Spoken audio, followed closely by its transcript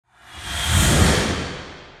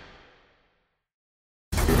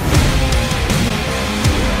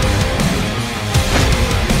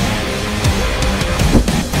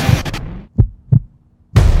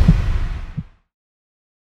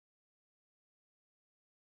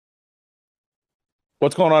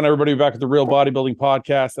What's going on, everybody? Back at the Real Bodybuilding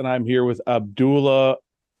Podcast, and I'm here with Abdullah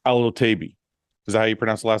Al-Otaibi. Is that how you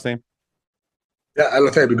pronounce the last name? Yeah,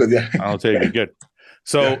 Al-Otaibi, good, yeah. Al-Otaibi, good.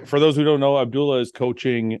 So, For those who don't know, Abdullah is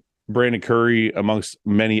coaching Brandon Curry amongst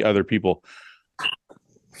many other people.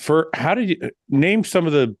 How did you name some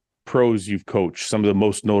of the pros you've coached? Some of the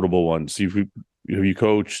most notable ones. You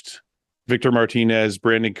coached Victor Martinez,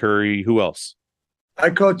 Brandon Curry. Who else? I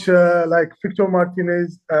coach like Victor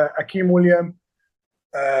Martinez, Akeem Williams,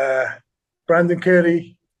 Brandon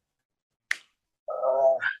Curry.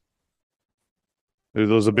 Are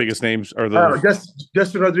those the biggest names? Are those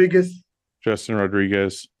Justin Rodriguez? Justin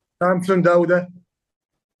Rodriguez. Samson Dauda.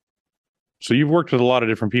 So you've worked with a lot of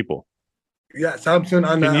different people. Yeah, Samson,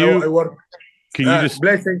 and I work. Can you just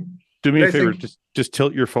Blessing? Do me Blessing. a favor, just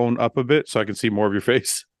tilt your phone up a bit so I can see more of your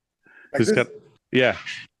face. Like this? Yeah.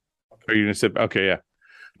 Are you gonna sit? Okay, yeah.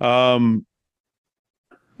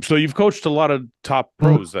 So you've coached a lot of top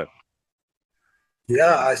pros then.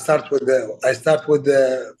 Yeah, I start with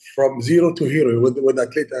from zero to hero with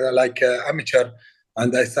athlete like amateur,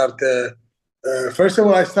 and I start first of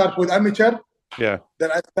all I start with amateur. Yeah.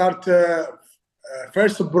 Then I start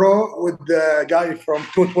first pro with the guy from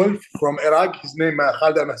 212 from Iraq. His name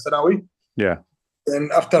Khalid Al-Mahsanawi. Yeah. Then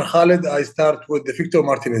after Khalid, I start with the Victor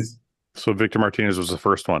Martinez. So Victor Martinez was the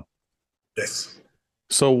first one. Yes.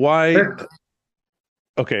 So why?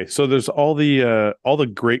 Okay, so there's all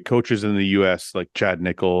the great coaches in the U.S. like Chad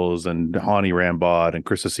Nichols and Hani Rambod and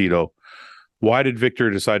Chris Aceto. Why did Victor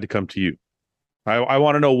decide to come to you? I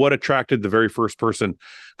want to know what attracted the very first person,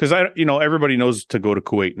 because everybody knows to go to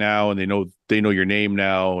Kuwait now, and they know your name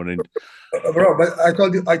now. And bro, but I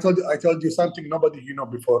told you something nobody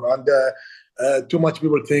before, and too much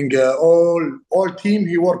people think all team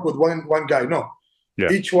he work with one guy. No. Yeah.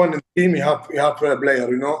 Each one in the team, you have a player.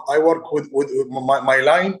 I work with my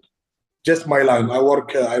line, just my line. I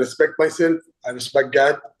work. I respect myself. I respect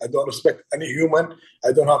God. I don't respect any human.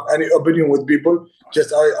 I don't have any opinion with people.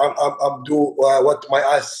 Just I do what my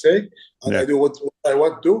eyes say, and I do what I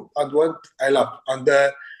want to and what I love. And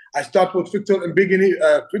I start with Victor in beginning.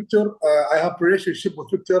 Victor, I have a relationship with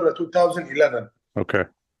Victor 2011. Okay.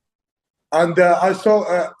 And I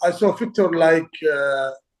saw Victor like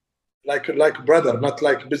brother, not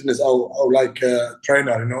like business or like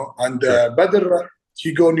trainer, And Badr,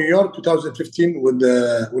 he go New York 2015 with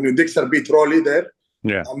when Dexter beat Rolly there.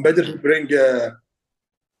 Yeah. And Badr bring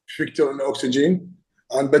Victor and oxygen.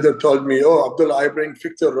 And Badr told me, "Oh, Abdullah, I bring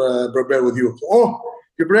Victor prepare with you." So,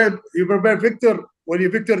 you prepare Victor when you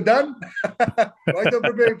Victor done. Why don't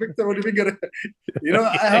prepare Victor when you Victor?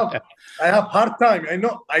 I have hard time.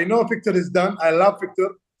 I know Victor is done. I love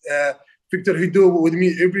Victor. Victor, he do with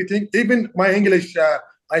me everything. Even my English,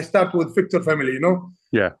 I start with Victor family,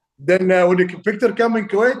 Yeah. Then when Victor come in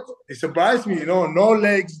Kuwait, he surprised me, no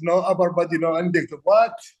legs, no upper body, no anything.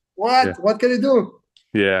 What? Yeah. What can he do?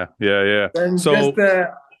 Yeah. And so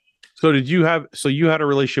you had a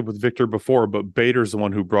relationship with Victor before, but Bader's the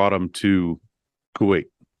one who brought him to Kuwait.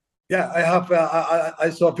 Yeah, I have. I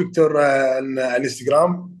saw Victor on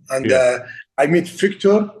Instagram, and I meet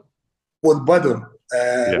Victor with Badr.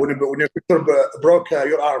 When Victor broke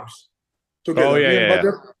your arms together. Oh, yeah.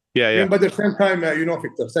 Me and Badr, same time,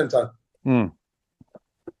 Victor, same time.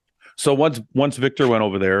 So once Victor went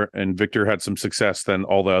over there and Victor had some success, then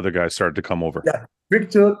all the other guys started to come over. Yeah,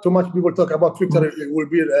 Victor, too much people talk about Victor, will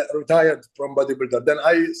be retired from bodybuilder. Then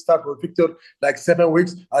I start with Victor like 7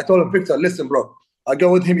 weeks. I told him, Victor, listen, bro. I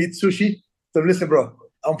go with him, eat sushi. So listen, bro,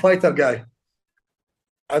 I'm fighter guy.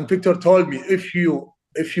 And Victor told me, if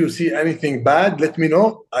you see anything bad, let me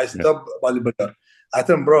know. I stop bodybuilder. I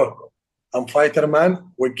tell him, bro, I'm fighter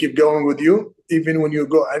man. We'll keep going with you. Even when you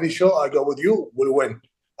go any show, I go with you. We'll win.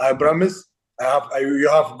 I promise. You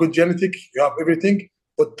have good genetic. You have everything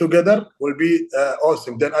put together. Will be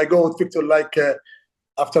awesome. Then I go with Victor like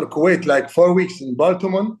after Kuwait, like 4 weeks in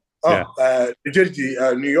Baltimore, New Jersey,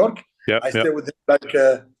 New York. I stay with him like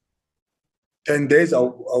 10 days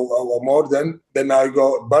or more. Then I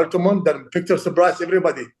go Baltimore. Then Victor surprised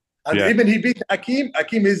everybody, and even he beat Akeem.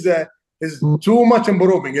 Akeem is too much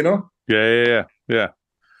improving, Yeah.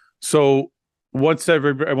 So once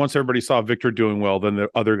everybody saw Victor doing well, then the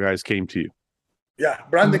other guys came to you. Yeah,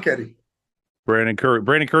 Brandon Curry. Brandon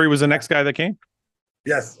Curry was the next guy that came.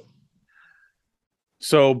 Yes.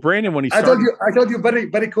 So Brandon, when he started, I told you very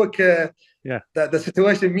very quick. The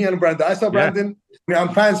situation, me and Brandon. I saw Brandon.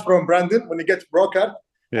 I'm fans from Brandon when he gets broker.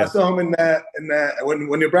 I saw him in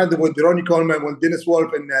when Brandon with Ronnie Coleman, when Dennis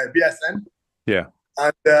Wolf in BSN. Yeah.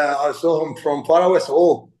 And I saw him from far away.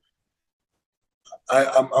 So,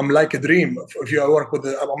 I'm like a dream. If you work with,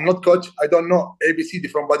 I'm not coach. I don't know ABCD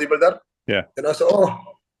from bodybuilder. Yeah. And I said, oh,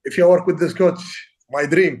 if you work with this coach, my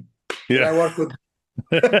dream. And I Yeah. work with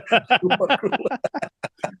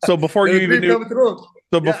So before you the even dream knew, come true.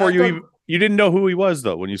 so Yeah, before I you thought even, you didn't know who he was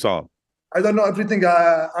though when you saw him. I don't know everything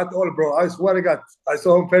at all, bro. I swear to God, I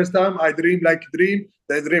saw him first time. I dream like dream,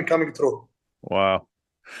 the dream coming true. Wow.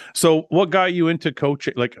 So what got you into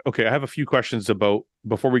coaching? Like, okay, I have a few questions about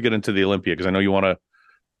before we get into the Olympia, because I know you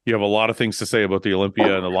have a lot of things to say about the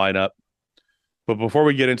Olympia and the lineup. But before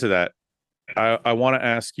we get into that, I want to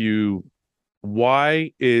ask you,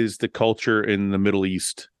 why is the culture in the Middle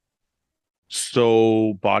East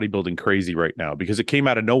so bodybuilding crazy right now? Because it came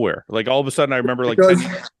out of nowhere. Like all of a sudden, I remember like Because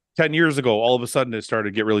 10 years ago, all of a sudden it started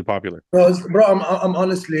to get really popular. bro, I'm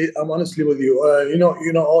honestly with you.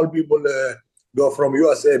 All people go from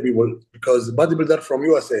USA people because bodybuilder from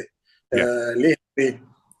USA. Yeah. Lee,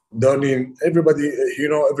 Donnie, everybody,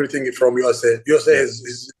 everything from USA. USA Yeah.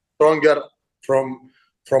 is stronger from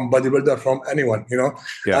bodybuilder from anyone.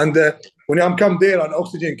 Yeah. And when I'm come there and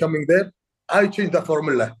oxygen coming there, I changed the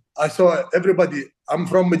formula. I saw everybody. I'm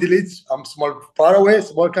from Middle East. I'm far away,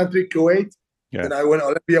 small country, Kuwait. Yeah. Then I went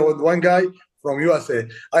Olympia with one guy from USA.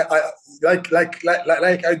 I like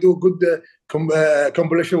I do good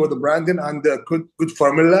compilation with the Brandon and good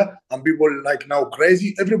formula, and people like now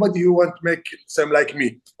crazy. Everybody who want to make same like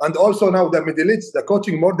me, and also now the Middle East, the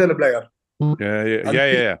coaching more than a player.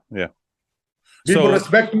 Yeah. People So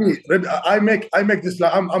respect me. I make this.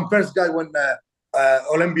 Like, I'm first guy when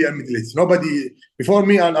Olympia and Middle East. Nobody before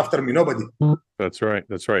me and after me. Nobody. that's right.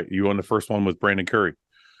 That's right. You won the first one with Brandon Curry.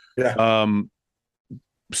 Yeah.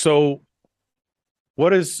 So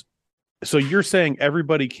so you're saying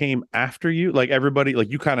everybody came after you? Like everybody, like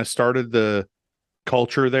you kind of started the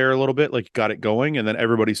culture there a little bit, like got it going, and then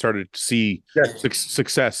everybody started to see Yes.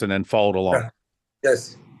 success and then followed along. Yeah.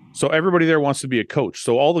 Yes. So everybody there wants to be a coach.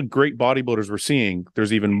 So all the great bodybuilders we're seeing,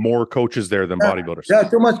 there's even more coaches there than bodybuilders. Yeah,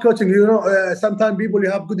 too much coaching. Sometimes people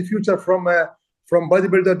you have good future from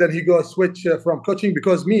bodybuilder, then he go switch from coaching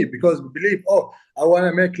because believe, oh, I want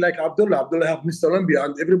to make like Abdullah. Abdullah have Mr. Olympia,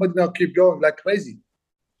 and everybody now keep going like crazy.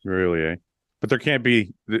 Really, eh? But there can't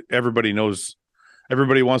be. Everybody knows.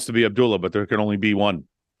 Everybody wants to be Abdullah, but there can only be one.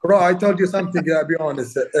 Bro, I told you something. I'll be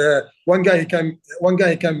honest. One guy he can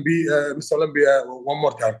be Mr. Olympia one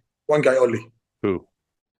more time. One guy only. Who?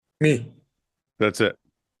 Me. That's it.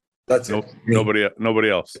 That's it. Me. Nobody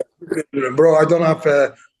else. Bro, I don't have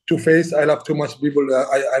two face. I love too much people.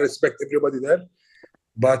 I respect everybody there.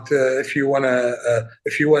 But if you want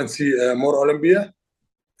to see more Olympia,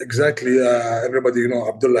 exactly. Everybody,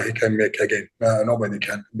 Abdullah, he can make again. Nobody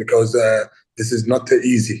can because this is not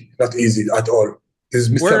easy at all. This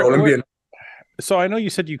is Mr. Olympia. So I know you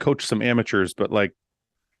said you coached some amateurs, but like,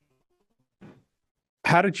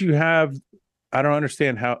 how did you have? I don't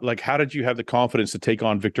understand how. Like, how did you have the confidence to take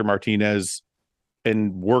on Victor Martinez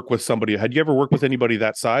and work with somebody? Had you ever worked with anybody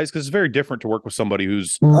that size? Because it's very different to work with somebody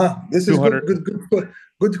who's. This is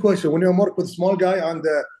good question. When you work with small guy and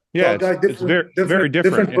yeah, guy, it's very different.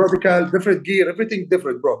 Different protocol, different gear, everything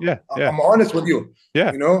different, bro. Yeah. I'm honest with you.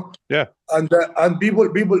 Yeah. Yeah. And people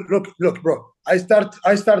look, bro. I start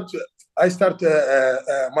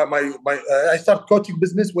coaching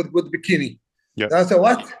business with bikini. Yeah. And I said,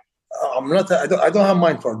 what? I'm not. I don't have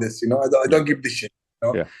mind for this. I don't give this shit.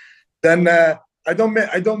 Yeah. Then I don't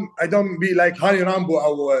be like Hani Rambo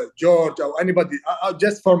or George or anybody. I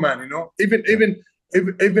just for man.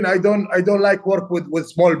 Even I don't like work with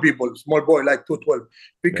small people, small boy like 212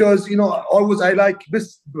 because always I like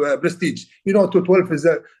this prestige. 212 is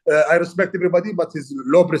I respect everybody, but it's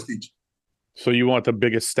low prestige. So you want the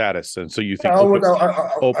biggest status, and so you think I would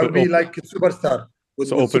be like a superstar.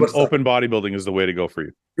 So open bodybuilding is the way to go for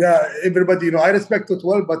you. Yeah, everybody, I respect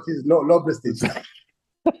 212, but he's low prestige.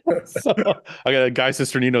 So, I got a guy,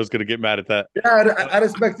 Sister Nino is going to get mad at that. Yeah, I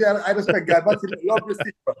respect guy, but he's low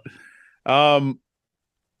prestige.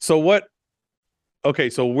 So what? Okay,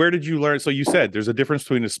 so where did you learn? So you said there's a difference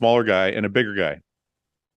between a smaller guy and a bigger guy.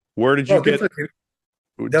 Where did you get?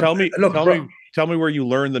 Tell me where you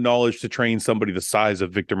learned the knowledge to train somebody the size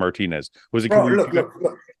of Victor Martinez. Was it? Bro,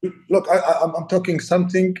 look. I'm talking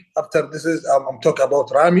something after this is. I'm talking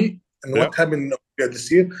about Rami and what happened this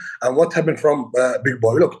year and what happened from Big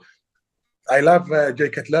Boy. Look, I love Jay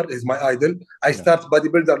Cutler. He's my idol. I start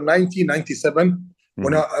bodybuilder 1997.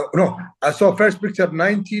 When I saw first picture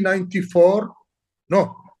 1994.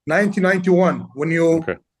 No, 1991. When you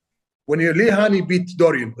Lee Hani beat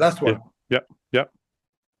Dorian, last one. Yeah.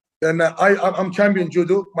 Then I'm champion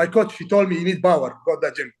judo. My coach, he told me you need power. Go to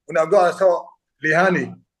the gym. When I saw Lee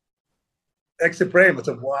Hani, X-Frame. I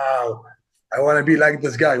said, wow, I want to be like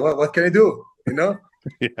this guy. What can I do?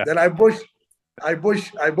 Yeah. Then I push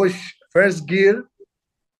first gear,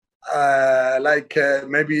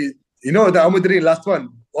 maybe the Omidrine last one,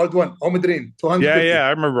 old one, Omidrine 250. Yeah, I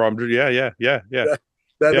remember Omidrine. Yeah.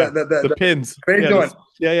 The pins. Crazy one.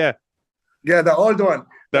 Yeah. Yeah, the old one.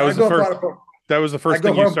 That was the first. That was the first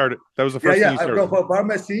thing you started. That was the first thing you started. I go for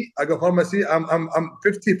pharmacy. I'm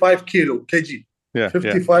 55 kg. Yeah.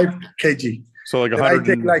 55 kg. So like 100. I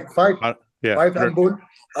take like five ampule,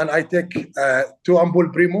 and I take 2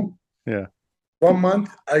 ampule Primo. Yeah. 1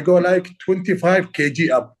 month, I go like 25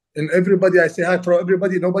 kg up. And everybody, I say hi for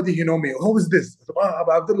everybody. Nobody, me. Who is this?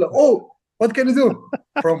 Abu Abdullah. Oh, what can you do?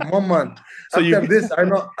 From 1 month. So after this, I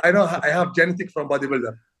know I have genetic from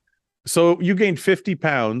bodybuilder. So you gained 50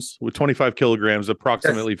 pounds with 25 kilograms,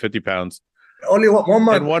 approximately 50 pounds. Only 1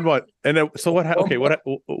 month. And 1 month. And then, so what? Okay, what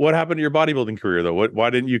happened to your bodybuilding career though? Why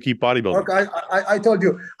didn't you keep bodybuilding? Okay, I told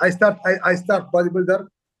you I start bodybuilder.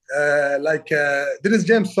 Dennis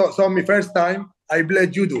James saw me first time. I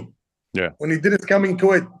played judo. Yeah. When he didn't come in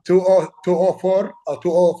Kuwait 204 or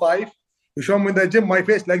 205, he showed me in the gym my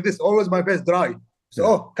face like this. Always my face dry.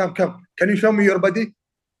 So come. Can you show me your body?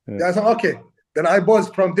 Yeah. I said okay. Then I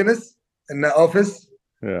bought from Dennis in the office.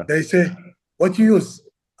 Yeah. They say, what you use?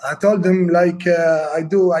 I told them I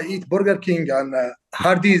eat Burger King and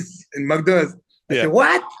Hardee's in McDonald's. I say,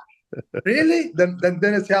 what? Really? Then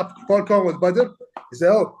Dennis have phone call with Badr. He said,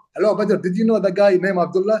 oh, hello, Badr. Did you know the guy named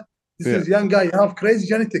Abdullah? This is young guy. You have crazy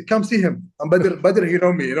genetic. Come see him. And Badr, he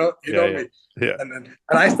know me, He know me. Yeah. And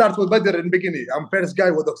I start with Badr in the beginning. I'm first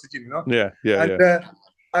guy with oxygen, Yeah.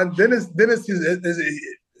 And Dennis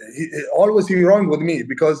he always wrong with me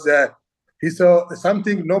because he saw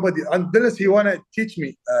something nobody. And Dennis, he wanna teach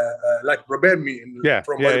me, prepare me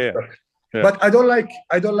But I don't like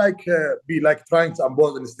be like trying to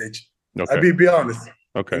unboard on the stage. Okay. I be honest.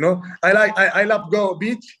 Okay. I love go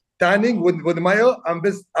beach tanning with Mayo. I'm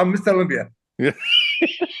Mr. Olympia. Yeah.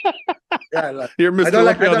 Yeah, you're Mr.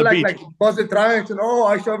 Olympia on the beach. Like positive trying to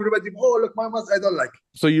I show everybody. Oh, look my muscles. I don't like.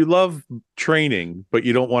 So you love training, but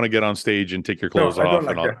you don't want to get on stage and take your clothes off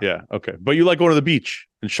and all. Yeah. Okay. But you like going to the beach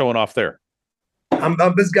and showing off there. I'm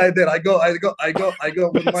this guy there. I go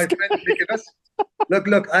with my friend Nicholas.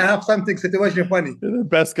 Look, I have something situation funny. You're the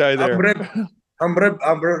best guy there. I'm rib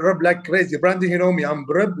like crazy. Brandon, you know me. I'm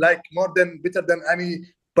rib like better than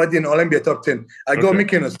anybody in Olympia top 10. I go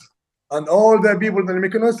Mykonos. And all the people in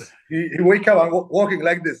Mykonos, he wake up and walking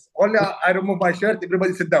like this. Only I remove my shirt,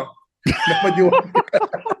 everybody sit down.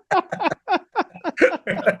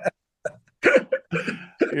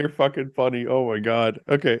 You're fucking funny. Oh my God.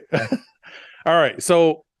 Okay. All right.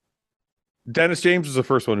 So Dennis James was the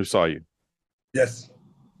first one who saw you. Yes.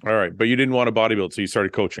 All right. But you didn't want to bodybuild, so you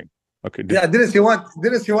started coaching. Okay. Yeah, Dennis, he wanna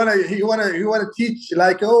teach you wanna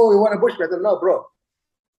push me. I don't know, bro.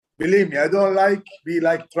 Believe me, I don't like be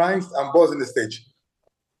like trying and boss in the stage.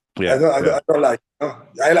 Yeah. I don't like.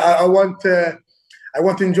 I want to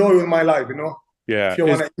enjoy with my life, Yeah. If you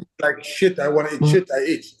want to eat like shit, I want to eat shit. I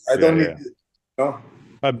eat. I don't need.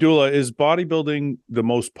 Abdullah, is bodybuilding the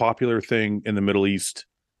most popular thing in the Middle East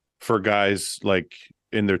for guys like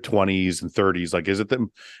in their 20s and 30s? Like, is it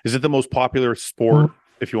the most popular sport,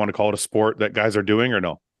 if you want to call it a sport, that guys are doing, or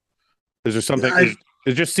no? Is there something?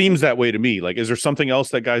 It just seems that way to me. Like, is there something else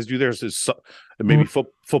that guys do there? Is maybe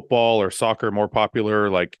football or soccer more popular?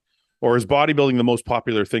 Like, or is bodybuilding the most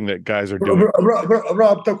popular thing that guys are doing?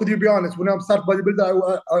 Bro, could you be honest? When I start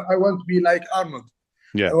bodybuilder, I want to be like Arnold.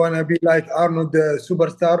 Yeah. I want to be like Arnold, the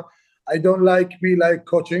superstar. I don't like be like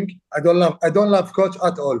coaching. I don't love coach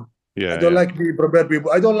at all. Yeah. I don't like be prepare people.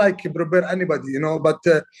 I don't like prepare anybody, But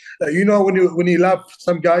when you love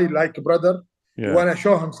some guy like a brother. Yeah. You want to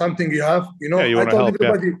show him something you have, Yeah, you I told help,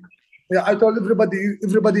 everybody. Yeah, I told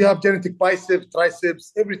everybody have genetic biceps,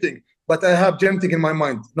 triceps, everything. But I have genetic in my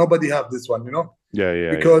mind. Nobody have this one,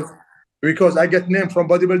 Yeah. Because I get name from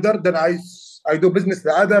bodybuilder, then I do business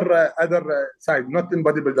the other side, not in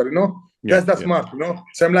bodybuilder, Yeah, that's smart,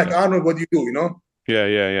 Same like Arnold, what do you do,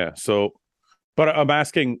 Yeah. So, but I'm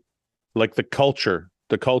asking, like the culture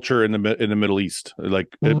in the Middle East,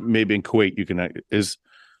 like maybe in Kuwait,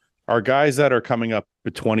 are guys that are coming up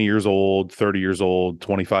at 20 years old, 30 years old,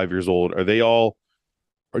 25 years old, are they all,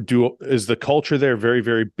 is the culture there very,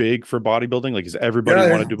 very big for bodybuilding? Like, does everybody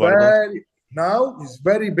want to do bodybuilding? Now it's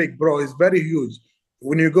very big, bro. It's very huge.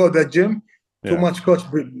 When you go to the gym, too much coach.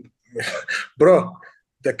 Bro,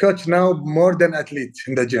 the coach now more than athlete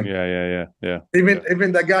in the gym. Yeah.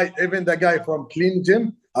 Even the guy from clean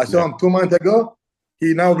gym, I saw him 2 months ago.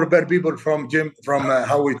 He now prepare people from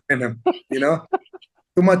how we train him,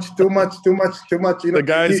 Too much. The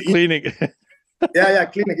guy's cleaning. Yeah,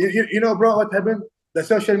 cleaning. Bro, what happened? the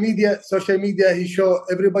social media, he show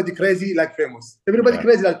everybody crazy like famous. Everybody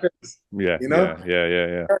crazy like famous. Yeah, you know.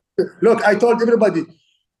 yeah. Look, I told everybody,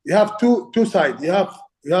 you have two sides. You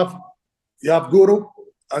have guru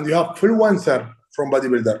and you have influencer from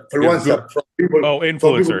bodybuilder. Influencer from people. Oh,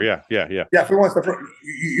 influencer. Yeah. Yeah, influencer.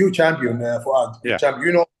 You champion for art. Yeah. Champion.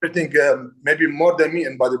 You know everything. Maybe more than me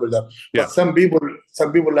in bodybuilder. Yeah. But some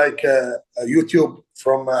people like YouTube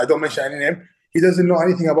from I don't mention any name. He doesn't know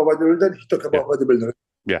anything about bodybuilder. He talk about bodybuilder.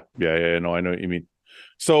 Yeah. No, I know what you mean.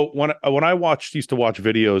 So when I used to watch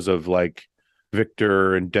videos of like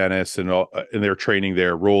Victor and Dennis and their training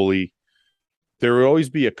there, Rolly, there would always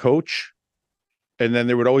be a coach, and then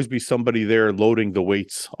there would always be somebody there loading the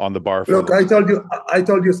weights on the bar. Look, I told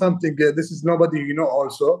you something. This is nobody you know.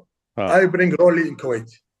 Also, I bring Rolly in Kuwait.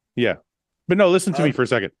 Yeah, but no, listen to me for a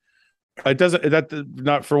second. It doesn't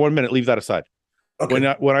not for 1 minute. Leave that aside.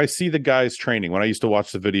 Okay. When I see the guys training, when I used to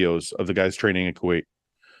watch the videos of the guys training in Kuwait,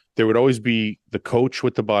 there would always be the coach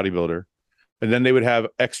with the bodybuilder, and then they would have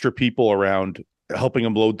extra people around helping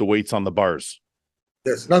them load the weights on the bars.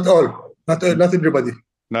 Yes, not all, not everybody.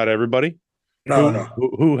 Not everybody. No.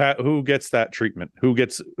 Who gets that treatment? Who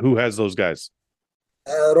has those guys?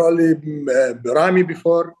 Rolly, Rami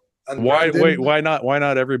before. And why? Brandon. Wait, why not? Why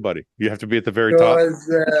not everybody? You have to be at the very top.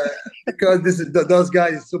 Because those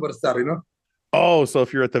guys superstar, you know. Oh, so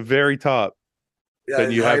if you're at the very top,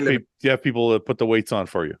 then you have people that put the weights on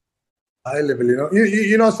for you. High level, you know.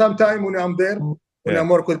 You know, sometime when I'm there, when I'm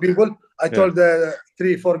working with people, I told the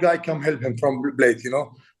 3-4 guy come help him from plate, you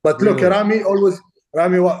know. But look, Rami,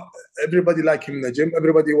 everybody like him in the gym.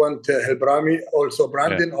 Everybody want to help Rami. Also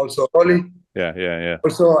Brandon, also Rolly. Yeah.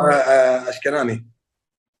 Also Ashkanani.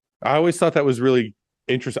 I always thought that was really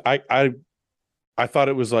interesting. I thought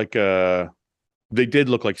it was like they did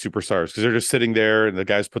look like superstars because they're just sitting there and the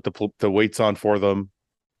guys put the weights on for them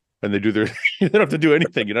and they do their they don't have to do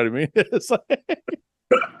anything, you know what I mean? It's like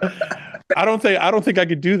I don't think I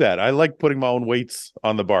could do that. I like putting my own weights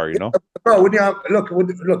on the bar, you know. Bro, when you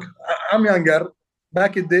look, I'm younger.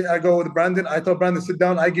 Back in the day, I go with Brandon. I told Brandon, sit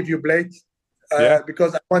down. I give you plates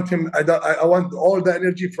because I want him. I want all the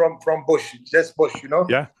energy from Bush, just Bush, you know.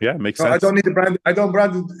 Yeah, makes sense. I don't need the Brandon. I don't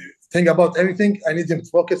Brandon think about anything. I need him to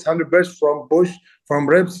focus 100% from Bush, from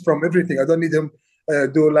reps, from everything. I don't need him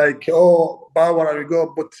do like power. I will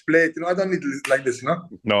go put plate. You know, I don't need like this. You know.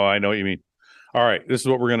 No, I know what you mean. All right, this is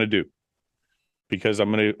what we're gonna do because I'm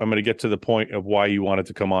gonna get to the point of why you wanted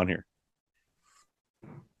to come on here.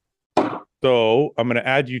 So I'm going to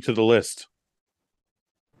add you to the list.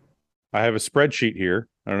 I have a spreadsheet here.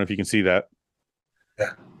 I don't know if you can see that.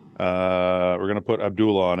 Yeah. We're going to put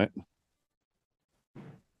Abdullah on it.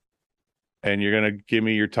 And you're going to give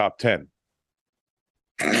me your top 10.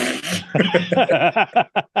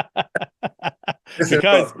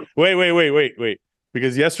 Because wait.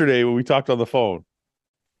 Because yesterday when we talked on the phone.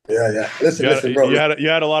 Yeah. Listen, bro. You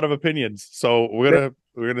had a lot of opinions. So we're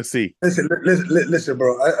gonna see. Listen,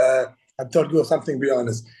 bro. I told you something, be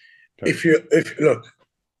honest. Okay. If look,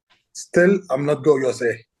 still I'm not go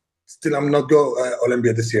USA. Still I'm not go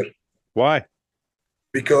Olympia this year. Why?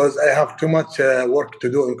 Because I have too much work to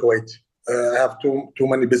do in Kuwait. I have too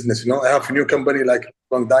many business, you know. I have a new company like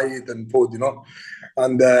on diet and food, you know.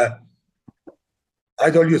 And I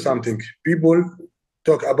told you something. People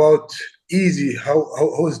talk about easy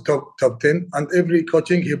who's top 10 and every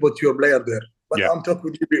coaching he put your player there. But I'm talking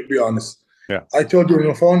with you, be honest. Yeah. I told you on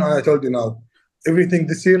the phone and I told you now. Everything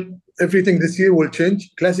this year will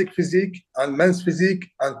change. Classic physique and men's physique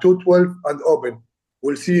and 212 and open.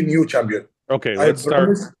 We'll see a new champion. Okay, let's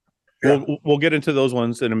start. We'll get into those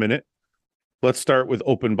ones in a minute. Let's start with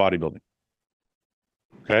open bodybuilding.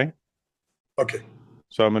 Okay? Okay.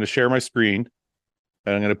 So I'm going to share my screen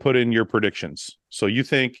and I'm going to put in your predictions. So you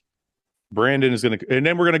think Brandon is going to, and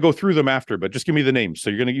then we're going to go through them after, but just give me the names. So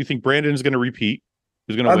you think Brandon is going to repeat?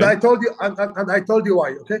 Who's going to win? I told you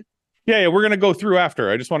why, okay? Yeah, we're going to go through after.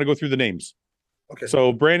 I just want to go through the names. Okay.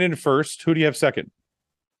 So Brandon first. Who do you have second?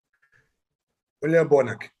 William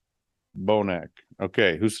Bonac.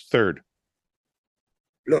 Okay. Who's third?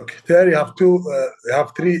 Look, there you have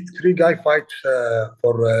three guy fight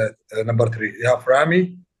for number 3. You have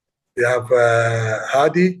Rami, you have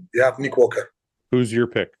Hadi, you have Nick Walker. Who's your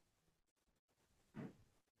pick?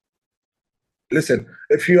 Listen,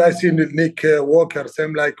 if I see Nick Walker,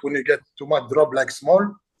 same like when you get too much drop like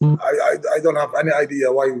small, I don't have any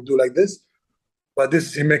idea why you do like this, but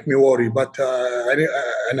this he make me worry. But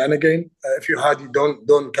and again, if you had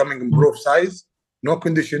don't come and improve size, no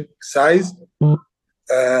condition, size.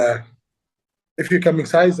 if you coming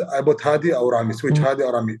size, I bought Hadi or Rami. Switch Hadi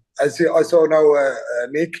or Rami. I saw now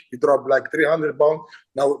Nick. He dropped like 300 pounds.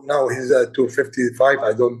 Now he's 255.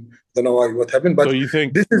 I don't know what happened. But So you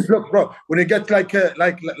think this is, look, bro. When you get like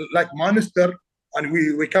monster, and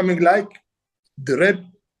we coming like the red.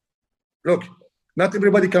 Look, not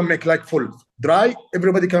everybody can make like full dry.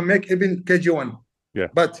 Everybody can make even KG1. Yeah.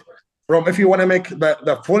 But from if you want to make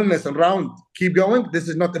the fullness and round, keep going. This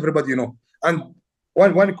is not everybody, you know. And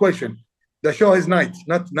one question. The show is night,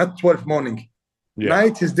 not 12 morning. Yeah.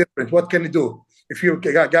 Night is different. What can you do? If your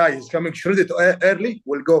guy is coming shredded early,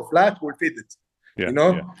 we'll go flat, we'll feed it. Yeah, you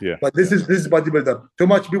know? Yeah. But this is bodybuilder. Too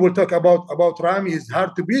much people talk about Rami is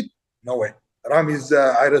hard to beat. No way. Rami is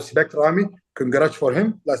I respect Rami. Congrats for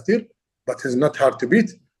him last year, but he's not hard to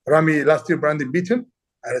beat. Rami last year Brandon beat him.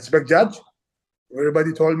 I respect Judge.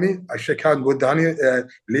 Everybody told me. I shake hand with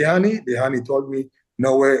Lihani. Lihani told me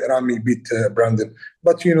no way Rami beat Brandon.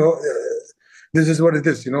 But you know, this is what it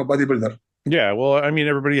is, you know, bodybuilder. Yeah, well, I mean,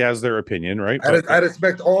 everybody has their opinion, right? I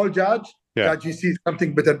respect all Judge. Yeah. Judge, he sees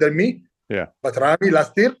something better than me. Yeah. But Rami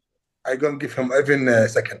last year, I gonna give him even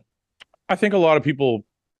second. I think a lot of people.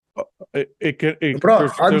 There's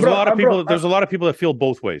a lot of people that feel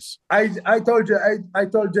both ways. I told you, I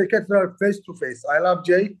told Jay Cutler face to face. I love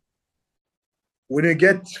Jay. When you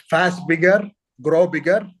get fast, bigger, grow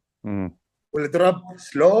bigger, we'll drop,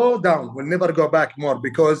 slow down. We'll never go back more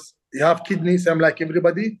because you have kidney, same like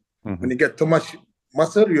everybody. When you get too much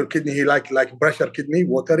muscle, your kidney, he like pressure kidney,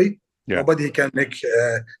 watery. Yeah. Nobody can make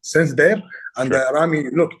sense there. And Rami,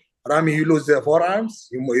 look, Rami, he lose forearms,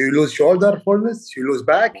 he lose shoulder fullness, he lose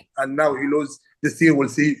back, and now he lose, this year we'll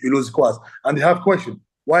see, he lose quads. And you have question,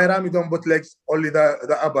 why Rami don't put legs, only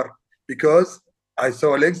the upper? Because I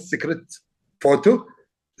saw legs, secret photo,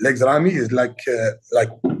 legs Rami is like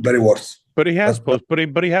very worse. But he has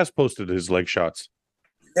but he has posted his leg shots.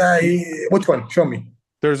 Yeah, which one? Show me.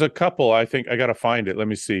 There's a couple. I think I gotta find it. Let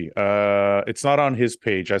me see. It's not on his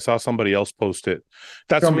page. I saw somebody else post it.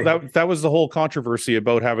 That was the whole controversy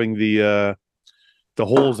about having the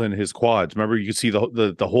holes in his quads. Remember, you could see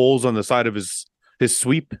the holes on the side of his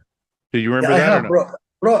sweep. Do you remember that? I have,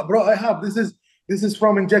 bro. I have. This is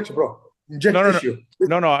from injection, bro. Issue.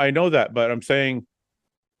 No. I know that, but I'm saying.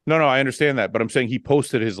 No, I understand that, but I'm saying he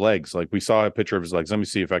posted his legs. Like we saw a picture of his legs. Let me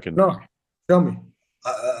see if I can. No, tell me.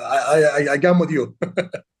 I got with you.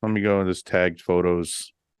 Let me go in this tagged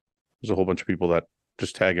photos. There's a whole bunch of people that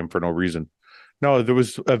just tag him for no reason. No, there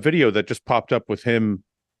was a video that just popped up with him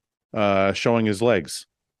showing his legs.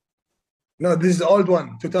 No, this is old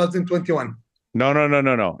one, 2021.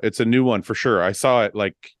 No. It's a new one for sure. I saw it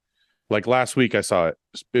like last week. I saw it.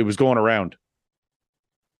 It was going around.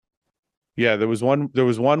 Yeah, there was one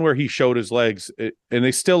where he showed his legs, and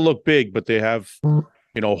they still look big, but they have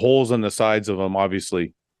holes in the sides of them,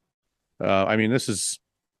 obviously. I mean, it's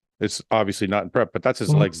obviously not in prep, but that's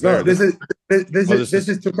his legs there. No, this is 2019. This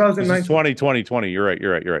is 2020. You're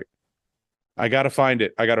right. I gotta find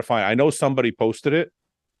it. I know somebody posted it.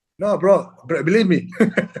 No, bro, believe me.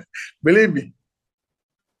 Believe me.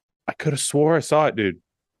 I could have swore I saw it, dude.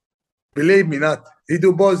 Believe me, not. He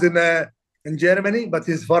do both in Germany, but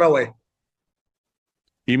he's far away.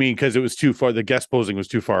 You mean because it was too far? The guest posing was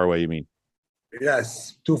too far away. You mean?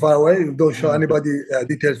 Yes, too far away. Don't show anybody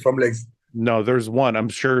details from legs. No, there's one. I'm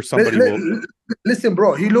sure somebody will. Listen,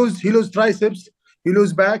 bro. He lose triceps, he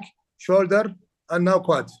lose back, shoulder, and now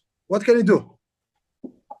quads. What can he do?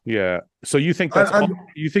 Yeah. So you think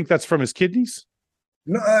that's from his kidneys?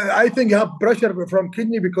 No, I think you have pressure from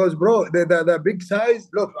kidney because, bro, the big size.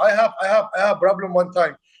 Look, I have problem one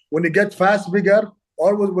time when he get fast, bigger.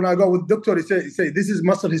 Always when I go with doctor, he say this is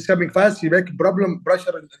muscle. He's coming fast. He make problem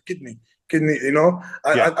pressure in the kidney.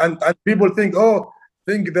 And people think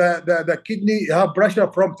the kidney have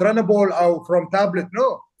pressure from Trenibol or from tablet.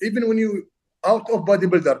 No, even when you out of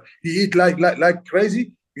bodybuilder, you eat like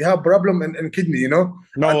crazy, you have problem in kidney. No,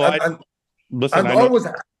 listen.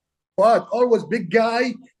 Always big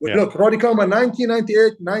guy. Look, Roddy Coleman,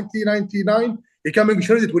 1998, 1999. He coming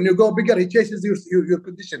shredded. When you go bigger, he chases your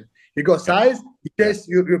condition. He go size, he chases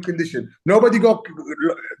your condition. Nobody go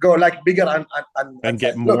like bigger and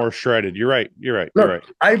get more shredded. You're right. Look,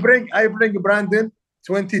 I bring Brandon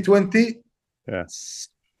 2020. Yeah.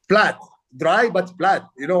 Flat, dry but flat.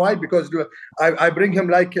 You know why? Because I bring him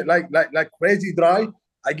like crazy dry.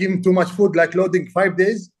 I give him too much food, like loading 5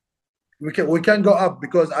 days. we can go up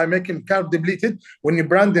because I make him carb depleted. When you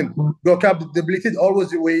Brandon go carb depleted,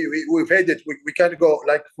 always we fade it. We can't go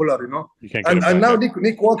like fuller, You can't get And now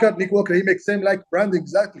Nick Walker, he makes same like Brandon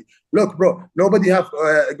exactly. Look, bro, nobody have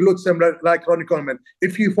glutes similar like Ronnie Coleman.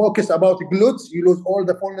 If you focus about glutes, you lose all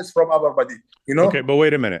the fullness from our body. Okay, but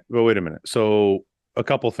wait a minute. So a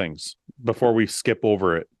couple things before we skip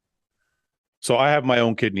over it. So I have my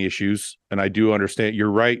own kidney issues, and I do understand.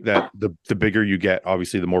 You're right that the bigger you get,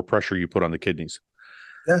 obviously, the more pressure you put on the kidneys.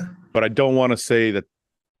 Yeah. But I don't want to say that,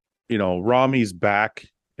 Rami's back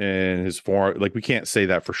and his form. Like, we can't say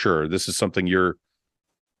that for sure. This is something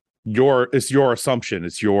it's your assumption.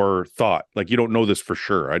 It's your thought. Like, you don't know this for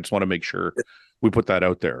sure. I just want to make sure we put that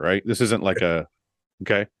out there, right? This isn't like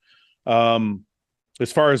okay.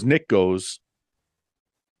 As far as Nick goes,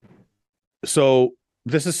 so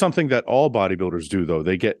this is something that all bodybuilders do, though.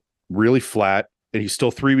 They get really flat, and he's still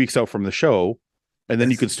 3 weeks out from the show, and then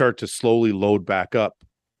you can start to slowly load back up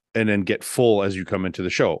and then get full as you come into the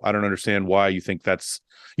show. I don't understand why you think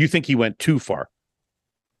you think he went too far.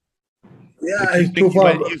 Yeah, like too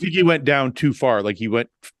far. You think he went down too far? Like he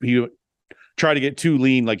tried to get too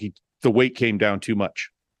lean, like the weight came down too much.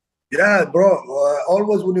 Yeah, bro.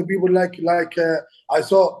 Always when people I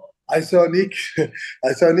saw Nick,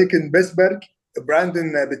 I saw Nick in Bestberg.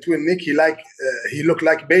 Brandon between Nick, he looked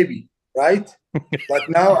like baby, right? But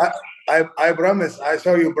now I promise, I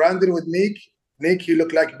saw you Brandon with Nick. Nick, you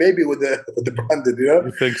look like baby with the Brandon,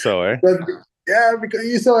 You think so, eh? Because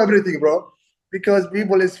you saw everything, bro. Because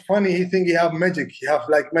people is funny. He think he have magic. He have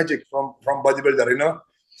like magic from bodybuilder,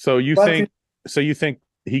 So you think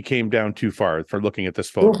he came down too far for looking at this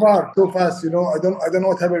photo? Too far, too fast. I don't know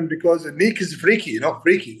what happened because Nick is freaky.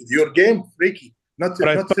 Freaky. Your game freaky.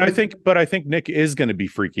 I think Nick is going to be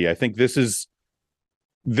freaky. I think this is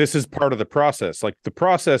part of the process. Like the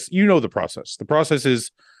process, the process. The process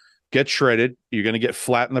is get shredded. You're going to get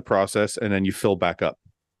flat in the process, and then you fill back up.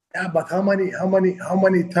 Yeah, but how many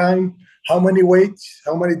time, how many weights,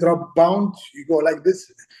 how many drop pound you go like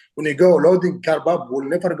this? When you go loading carb up, will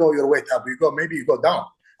never go your weight up. Maybe you go down.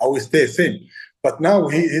 I will stay same. But now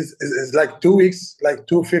he is like 2 weeks, like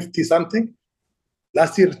 250 something.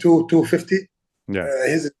 Last year 250. Yeah,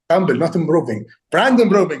 he's humble, not improving. Brandon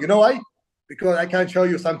improving. You know why? Because I can show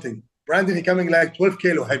you something. Brandon, he coming like 12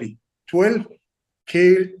 kilo heavy. 12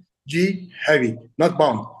 kg heavy, not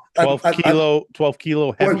pound. 12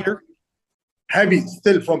 kilo heavier? Heavy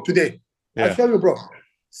still from today. Yeah. I'll show you, bro.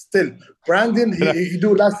 Still. Brandon, he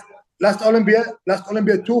do last Olympia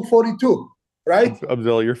 242, right?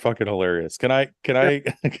 Abdullah, you're fucking hilarious. Can I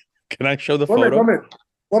show the photo?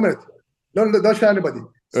 1 minute. Don't show anybody.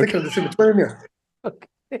 Second, between me. Okay.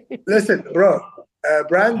 Listen, bro.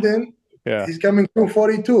 Brandon, he's coming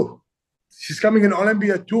 242. She's coming in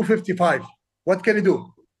Olympia 255. What can he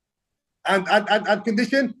do? And at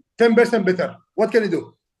condition 10% better. What can he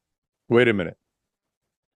do? Wait a minute.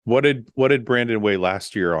 What did Brandon weigh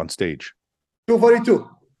last year on stage? 242.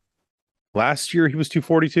 Last year he was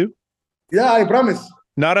 242? Yeah, I promise.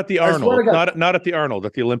 Not at the Arnold. Not at the Arnold,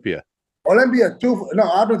 at the Olympia. Arnold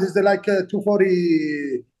is like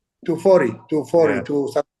 240.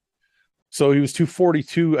 Yeah. So he was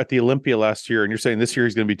 242 at the Olympia last year, and you're saying this year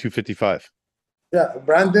he's going to be 255. Yeah,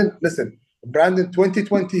 Brandon, listen. Brandon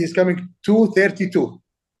 2020 is coming 232.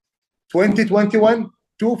 2021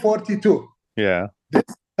 242. Yeah. This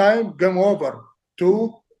time game over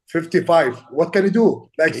 255. What can you do?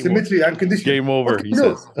 Like game symmetry and condition. Game over, he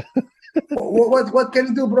says. What can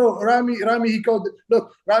you do, bro? Rami he go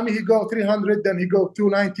 300, then he go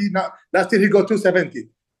 290. Now last year he go 270.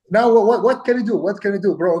 Now what can you do? What can you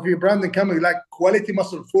do, bro? If you Brandon coming like quality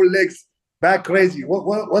muscle, full legs, back crazy,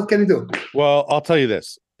 what can you do? Well, I'll tell you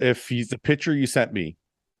this. If the picture you sent me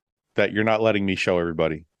that you're not letting me show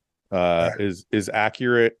everybody is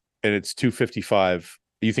accurate and it's 255,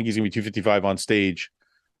 you think he's gonna be 255 on stage?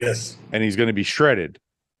 Yes. And he's gonna be shredded.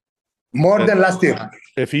 More than last year.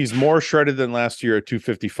 If he's more shredded than last year at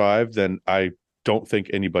 255, then I don't think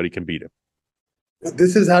anybody can beat him.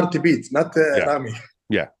 This is hard to beat, not Rami.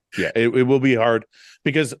 Yeah. It will be hard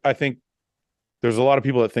because I think there's a lot of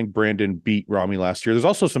people that think Brandon beat Rami last year. There's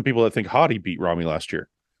also some people that think Hadi beat Rami last year.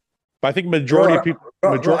 But I think majority of people.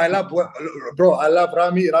 I love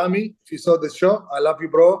Rami. Rami, if you saw this show, I love you,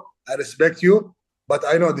 bro. I respect you, but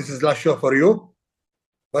I know this is last show for you.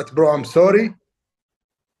 But bro, I'm sorry.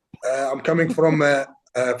 I'm coming from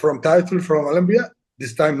title from Olympia.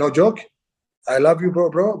 This time, no joke. I love you,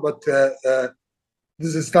 bro. But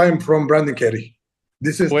this is time from Brandon Carey.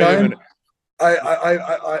 This is time.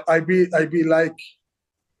 I be like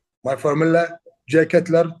my formula, Jay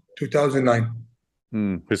Cutler, 2009.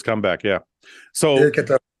 His comeback, yeah. So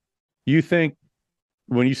You think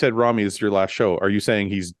when you said Rami is your last show, are you saying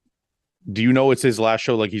do you know it's his last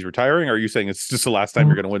show, like he's retiring? Or are you saying it's just the last time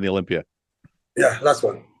you're going to win the Olympia? Yeah, last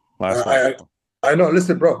one. Last one. I know.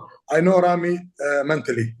 Listen, bro. I know Rami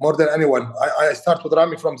mentally more than anyone. I start with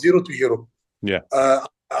Rami from zero to hero. Yeah.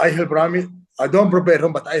 I help Rami. I don't prepare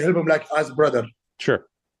him, but I help him like as brother. Sure.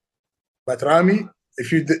 But Rami,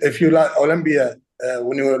 if you like Olympia,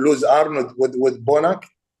 when you lose Arnold with Bonac,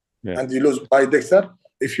 and you lose by Dexter,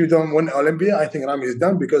 if you don't win Olympia, I think Rami is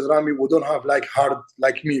done because Rami we don't have like hard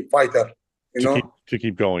like me fighter, to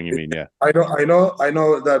keep going. You mean, yeah? I know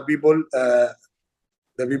the people.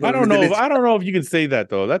 The people. I don't know if you can say that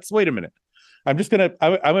though. Wait a minute. I'm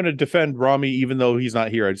gonna defend Rami even though he's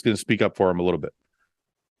not here. I'm just gonna speak up for him a little bit.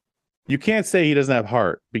 You can't say he doesn't have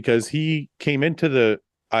heart because he came into the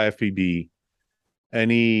IFBB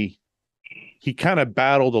and he kind of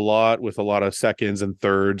battled a lot with a lot of seconds and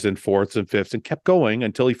thirds and fourths and fifths and kept going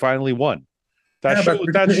until he finally won.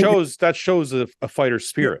 That shows a fighter's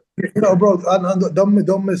spirit. Bro, and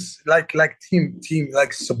don't miss like team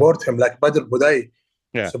like support him like Badr Budai.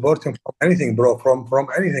 Yeah. Support him from anything, bro. From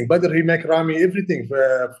anything. Badr he make Rami everything,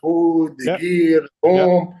 food, gear,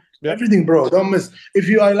 home, everything, bro. Don't miss.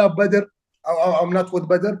 I love Badr, I'm not with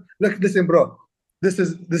Badr. Look, listen, bro. This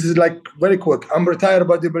is like very quick. I'm retired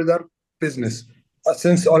bodybuilder business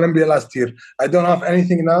since Olympia last year. I don't have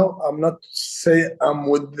anything now. I'm not say I'm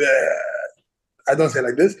with. I don't say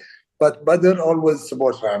like this, but Badr always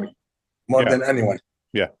supports Rami more than anyone.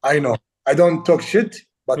 Yeah, I know. I don't talk shit,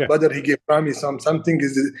 but Badr he gave Rami something.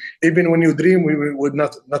 Is even when you dream, we would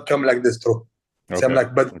not come like this, true. Okay. So I'm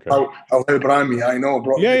like, but how help Rami? I know,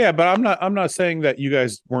 bro. Yeah, but I'm not saying that you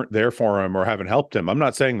guys weren't there for him or haven't helped him. I'm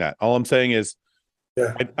not saying that. All I'm saying is,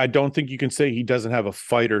 I don't think you can say he doesn't have a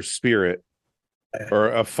fighter spirit or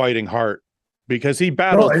a fighting heart because he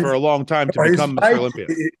battled for a long time to become Mr. Olympia.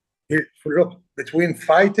 Look, between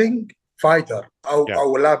fighter,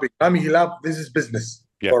 Rami, he love this is business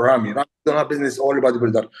for Rami. Rami don't have business only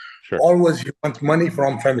bodybuilder. Sure. Always he want money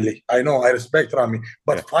from family. I know, I respect Rami,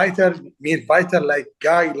 but fighter like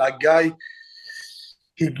guy.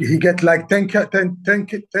 He get like 10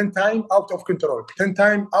 times out of control, 10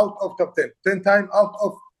 times out of top 10, 10 times out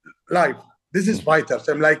of life. This is fighters.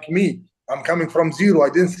 I'm like me. I'm coming from zero.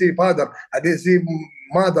 I didn't see father. I didn't see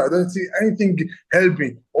mother. I didn't see anything help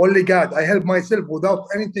me. Only God. I help myself without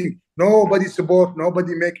anything. Nobody support.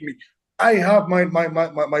 Nobody make me. I have my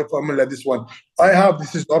formula. This one. I have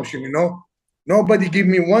this is option. Nobody give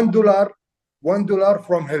me $1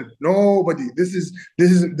 from help. Nobody. This is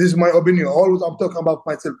my opinion. Always I'm talking about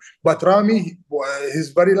myself. But Rami,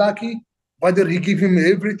 he's very lucky. Whether he give him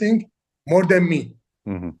everything more than me.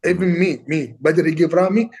 Mm-hmm. Even me. Whether he give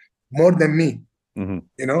Rami more than me. Mm-hmm.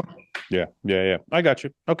 Yeah. I got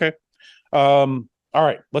you. Okay. All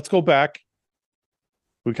right. Let's go back.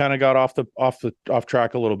 We kind of got off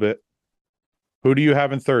track a little bit. Who do you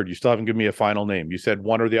have in third? You still haven't given me a final name. You said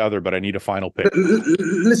one or the other, but I need a final pick.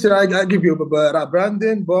 Listen, I give you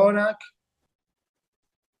Brandon Bonac,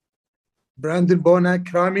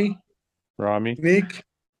 Rami,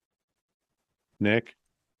 Nick,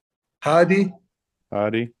 Hadi. How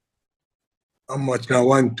much now?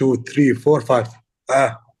 1, 2, 3, 4, 5.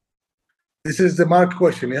 This is the mark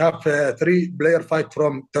question. You have 3 player fight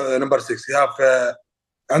from number 6. You have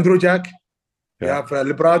Andrew Jack. You have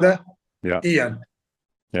Librada. Ian.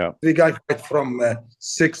 3 guys fight from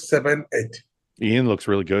 6, 7, 8. Ian looks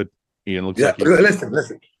really good. Ian looks like listen.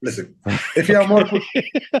 If you have more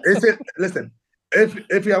listen.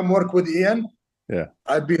 If you have work with Ian,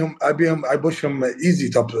 I push him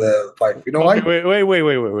easy top 5. You know why? Wait.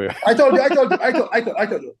 I told you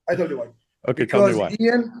why. Okay, tell me why.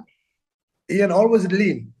 Ian always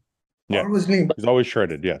lean. Always lean. He's always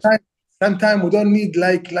shredded, yes. Sometimes we don't need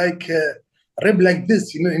like rib like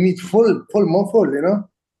this, you need more full,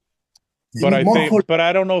 But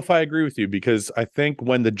I don't know if I agree with you because I think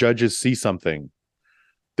when the judges see something,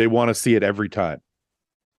 they want to see it every time.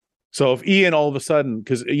 So if Ian all of a sudden,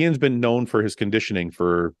 because Ian's been known for his conditioning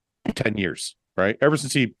for 10 years, right? Ever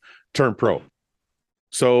since he turned pro.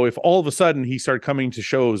 So if all of a sudden he started coming to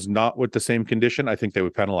shows not with the same condition, I think they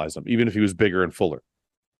would penalize him, even if he was bigger and fuller.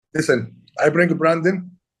 Listen, I bring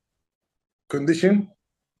Brandon condition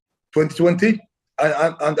 2020,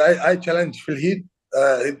 and I challenge Phil Heath,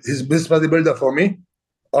 his best bodybuilder for me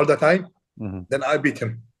all the time. Mm-hmm. Then I beat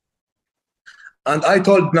him. And I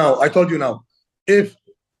told you now, if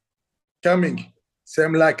coming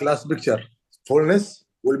same like last picture, fullness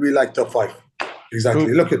will be like top 5.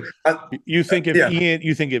 Exactly. Look at you think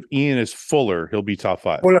if Ian is fuller, he'll be top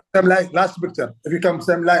 5. Fuller, same like last picture. If you come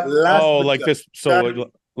same like last. Like this. So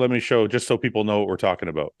let me show just so people know what we're talking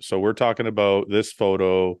about. So we're talking about this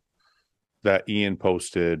photo that Ian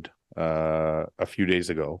posted a few days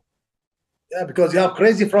ago. Yeah, because you have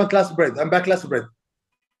crazy front last breath and back last breath.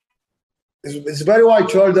 It's very wide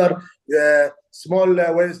shoulder, small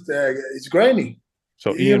waist. It's grainy.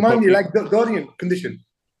 So You Ian, remind me like Dorian condition.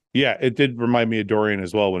 yeah, it did remind me of Dorian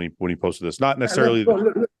as well when he posted this. Not necessarily.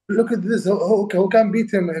 Look at this. Who can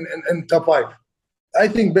beat him in top 5? I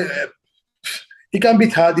think he can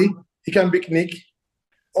beat Hadi. He can beat Nick.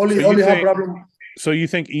 Only have problem. So you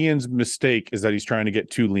think Ian's mistake is that he's trying to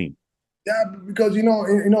get too lean? Yeah, because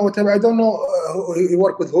whatever. I don't know who he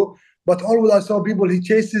work with who, but always I saw people he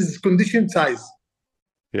chases condition size.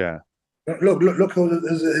 Yeah. Look!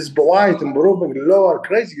 His wide improving, lower,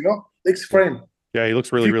 crazy. X frame. Yeah, he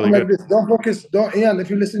looks really good. This. Don't focus. Ian, if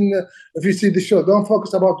you listen, if you see the show, don't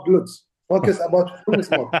focus about glutes. Focus about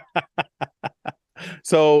fullness more.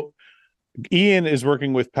 So, Ian is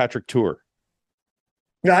working with Patrick Tuor.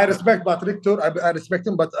 Yeah, I respect Patrick Tuor. I respect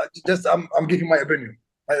him, but just I'm giving my opinion.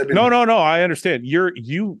 No. I understand.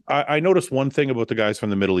 I noticed one thing about the guys from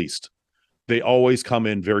the Middle East. They always come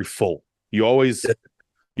in very full. You always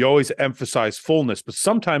emphasize fullness, but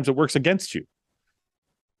sometimes it works against you.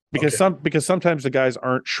 Because sometimes the guys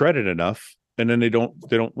aren't shredded enough, and then they don't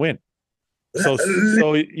win.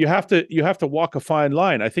 So you have to walk a fine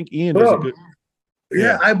line. I think Ian does a good.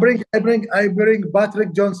 Yeah, I bring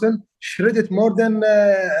Patrick Johnson shredded more than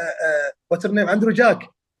what's her name, Andrew Jack.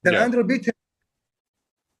 Andrew beat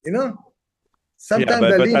him.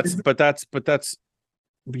 Sometimes but that's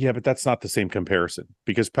not the same comparison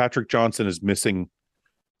because Patrick Johnson is missing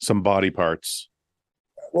some body parts.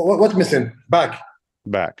 What's missing? Back.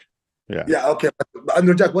 Yeah. Yeah. Okay. But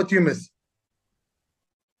Andrew Jack, what do you miss?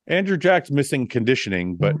 Andrew Jack's missing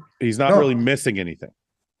conditioning, but he's not really missing anything.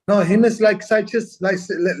 No, he missed like side chest, like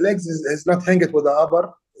legs is not hanging with the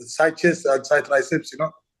upper side chest and side triceps.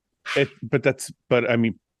 But I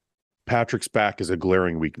mean, Patrick's back is a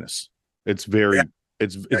glaring weakness. It's very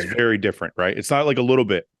very different, right? It's not like a little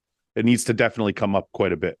bit. It needs to definitely come up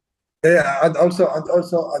quite a bit. Yeah, and also,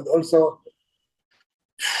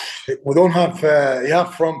 we don't have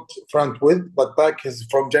front width, but back is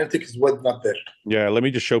from genetic is width not there. Yeah, let me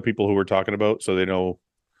just show people who we're talking about so they know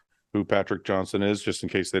who Patrick Johnson is, just in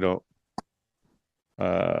case they don't.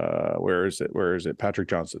 Where is it? Patrick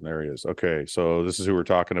Johnson. There he is. Okay, so this is who we're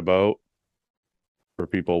talking about. For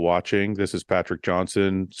people watching, this is Patrick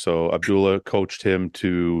Johnson. So Abdullah coached him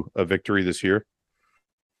to a victory this year.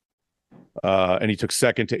 And he took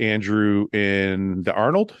second to Andrew in the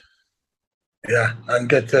Arnold. Yeah, and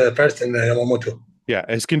get first in the Yamamoto. Yeah,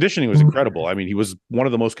 his conditioning was incredible. I mean, he was one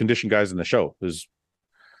of the most conditioned guys in the show.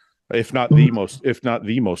 If not the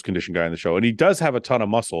most conditioned guy in the show. And he does have a ton of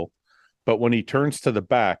muscle, but when he turns to the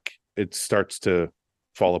back, it starts to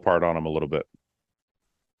fall apart on him a little bit.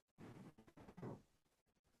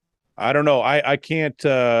 I don't know. I can't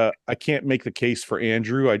make the case for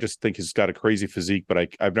Andrew. I just think he's got a crazy physique, but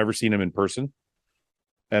I've never seen him in person.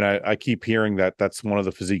 And I keep hearing that that's one of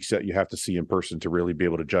the physiques that you have to see in person to really be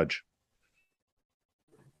able to judge.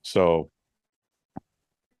 So,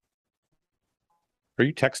 are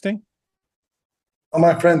you texting? Oh,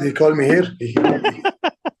 my friend, he called me here.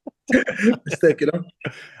 Mistake,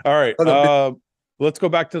 All right. Let's go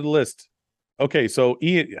back to the list. Okay, so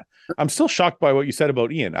Ian, I'm still shocked by what you said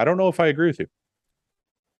about Ian. I don't know if I agree with you.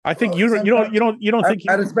 I think you don't think.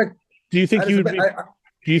 I respect. Do you think do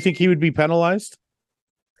you think he would be penalized?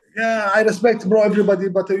 Yeah, I respect, bro, everybody,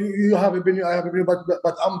 but you have opinion, I have opinion,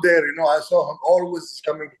 but I'm there, I saw him always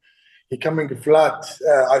coming flat.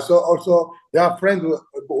 I saw also, a friend who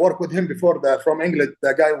worked with him before from England,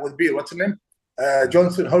 the guy with beer, what's his name?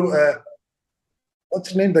 Johnson, what's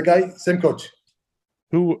his name, the guy, same coach.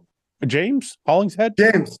 Who, James Hollingshead?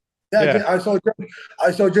 James. Yeah. I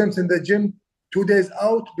saw James in the gym 2 days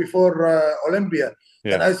out before Olympia.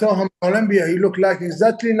 Yeah. And I saw him in Olympia, he looked like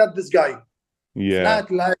exactly not this guy. Yeah, not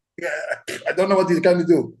like I don't know what he's going to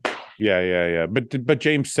do. Yeah. But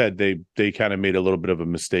James said they kind of made a little bit of a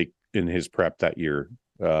mistake in his prep that year.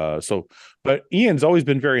 But Ian's always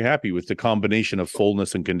been very happy with the combination of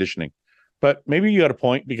fullness and conditioning. But maybe you got a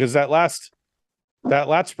point because that lat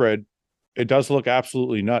spread, it does look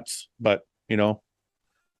absolutely nuts. But I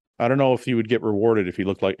don't know if he would get rewarded if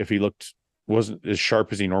he wasn't as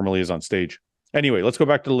sharp as he normally is on stage. Anyway, let's go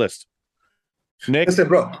back to the list. Listen,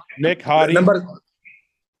 bro. Nick, Hadi. The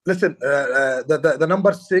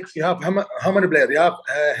number 6, you have how many players? You have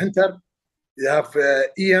Hunter, you have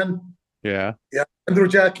Ian. Yeah. You have Andrew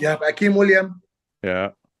Jack, you have Akeem William. Yeah.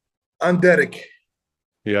 And Derek.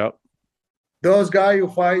 Yeah. those guys who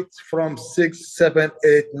fight from 6, 7,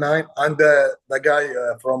 8, 9, and the guy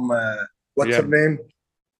from what's Yeah. her name?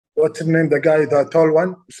 What's her name? The guy, the tall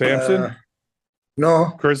one. Samson?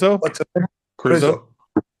 No. Curzo? What's her name? Curzo?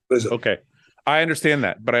 Rizzo. Okay. I understand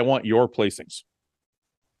that, but I want your placings.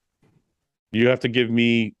 You have to give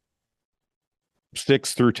me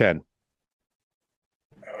 6 through 10.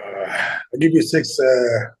 I'll give you 6.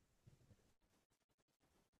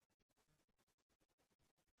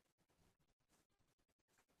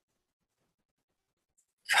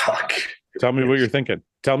 Fuck. Tell me what you're thinking.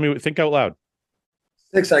 Think out loud.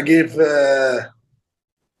 6, I give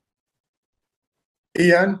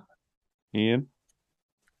Ian. Ian?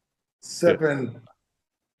 7,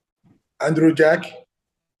 Andrew Jack.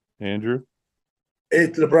 Andrew?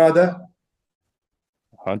 8, Labrada.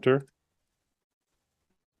 Hunter?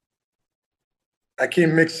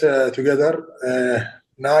 Akeem mix together.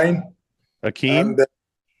 9. Akeem? And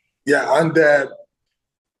and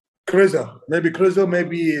Cruzo. Maybe Cruzo,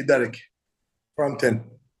 maybe Derek from 10.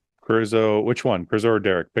 Curzo, which one? Curzo or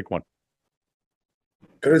Derek? Pick one.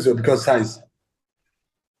 Cruzo because size.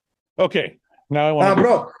 Okay. Now I want to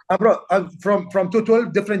bro. From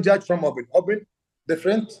 212, different judge from open. Open,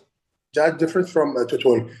 different. Judge different from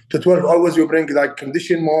 212. 212 always you bring like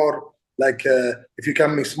condition more. Like if you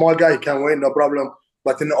can make small guy, you can win, no problem.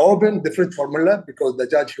 But in open, different formula because the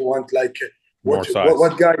judge he want like more size.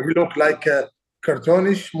 What guy he look like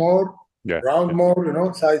cartoonish more, round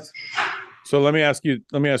more, size. So let me ask you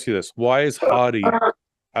this. Why is Hadi,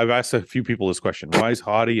 I've asked a few people this question. Why is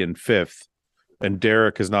Hadi in 5th and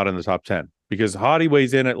Derek is not in the top 10? Because Hadi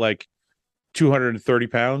weighs in at like 230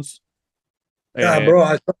 pounds. Yeah,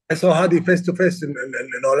 bro. I saw Hadi face to face in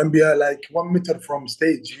Olympia, like 1 meter from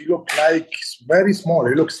stage. He looked like very small.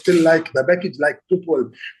 He looks still like the package, like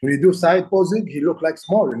 212. When you do side posing, he looked like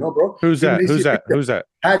small, bro. Who's that? Who's that?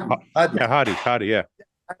 Hadi. Yeah, Hadi, yeah.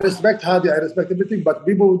 I respect Hadi. I respect everything, but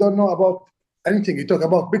people who don't know about anything, you talk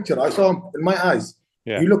about picture. I saw him in my eyes.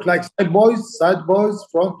 Yeah. He looked like side boys,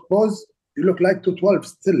 front boys. You look like 212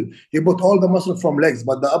 still. He put all the muscle from legs,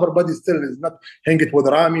 but the upper body still is not hanging with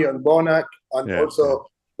Rami and Bonak and also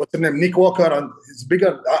what's his name, Nick Walker, and it's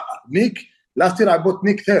bigger. Nick. Last year I bought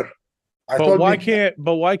Nick there. Why can't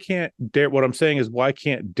Derek? What I'm saying is, why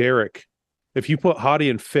can't Derek? If you put Hadi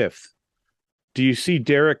in 5th, do you see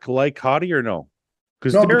Derek like Hadi or no?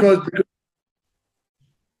 Because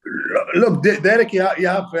look, Derek, you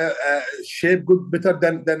have shape good, better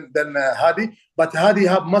than Hadi, but Hadi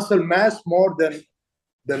have muscle mass more than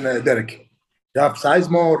Derek. You have size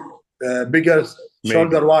more, bigger,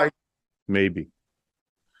 shoulder wide. Maybe,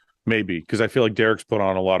 because I feel like Derek's put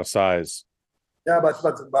on a lot of size. Yeah, but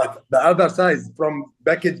the other size from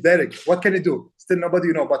package Derek, what can he do? Still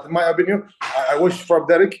nobody But in my opinion, I wish for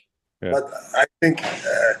Derek, but I think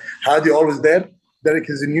Hadi always there. Derek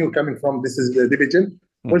is new coming from this is the division.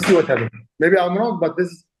 We'll see what happens. Maybe I'm wrong, but this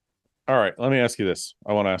is... All right, let me ask you this.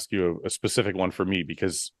 I want to ask you a specific one for me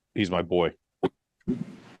because he's my boy.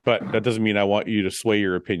 But that doesn't mean I want you to sway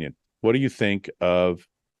your opinion. What do you think of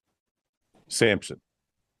Samson?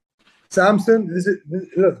 Samson,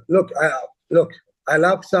 look. I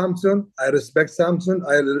love Samson. I respect Samson.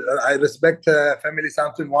 I respect family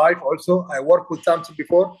Samson wife also. I worked with Samson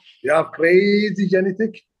before. You have crazy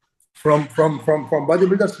genetic from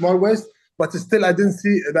bodybuilder, small waist. But still, I didn't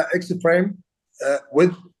see the X frame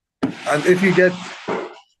with. And if you get,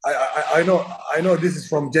 I know this is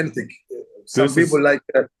from genetic. Some people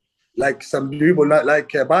like some people like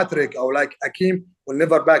Patrick or like Akeem will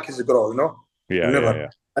never back his grow,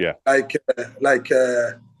 Yeah.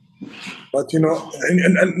 But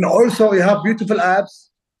and also you have beautiful abs,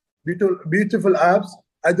 beautiful abs.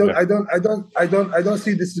 I don't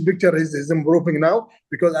see this picture is improving now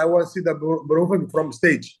because I want to see the improving from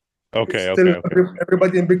stage. Okay.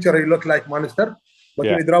 Everybody in picture he look like monster, but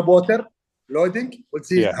when you drop water, loading, we'll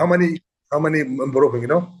see how many improving.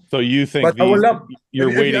 So you think? But I will love.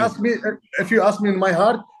 You're waiting. If you ask me in my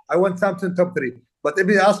heart, I want Samson top 3. But if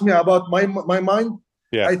you ask me about my mind,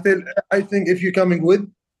 I think if you're coming with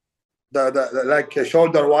the like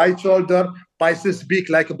shoulder, wide shoulder, biceps big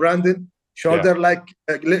like Brandon, shoulder like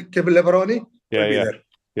Kevin Leveroni.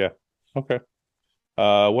 Yeah. Okay.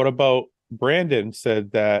 What about Brandon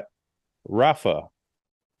said that Rafa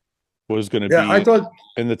was going to be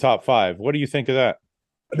in the top 5. What do you think of that?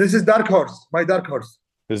 This is dark horse. My dark horse.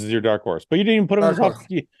 This is your dark horse, but you didn't even put him in the top.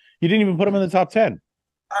 You didn't even put him in the top 10.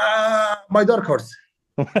 My dark horse.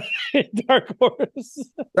 Dark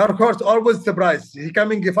horse. Dark horse always surprise. He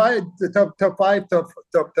coming if I top 5,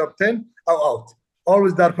 top 10, out.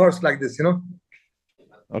 Always dark horse like this,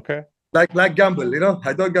 Okay. Like gamble,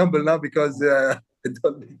 I don't gamble now because I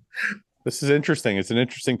don't. This is interesting. It's an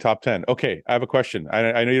interesting top 10. Okay, I have a question.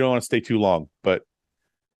 I know you don't want to stay too long, but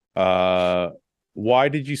why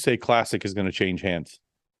did you say Classic is going to change hands?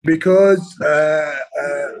 Because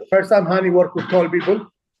first time Hani worked with tall people.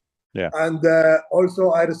 Yeah. And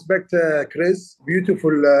also I respect Chris,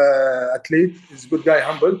 beautiful athlete. He's a good guy,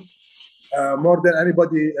 humble. More than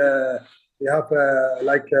anybody, we have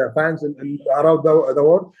fans around the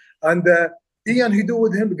world. And Ian, he do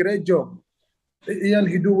with him great job. Ian,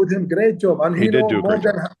 he do with him great job, and He did do a great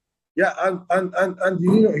job. Yeah, and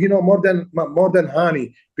he know more than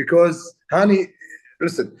Hani, because Hani,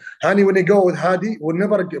 listen, Hani when he go with Hadi will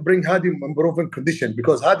never bring Hadi improving condition,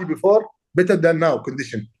 because Hadi before better than now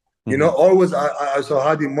condition. You know, always I saw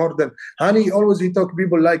Hadi more than Hani. Always he talk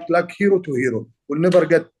people like hero to hero. Will never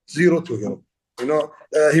get zero to hero. You know,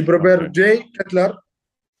 he prepared Jay Cutler.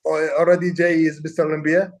 Already Jay is Mr.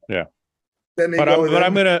 Olympia. Yeah. Then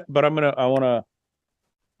I'm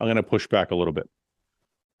gonna push back a little bit.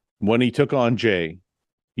 When he took on Jay,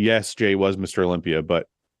 yes, Jay was Mr. Olympia, but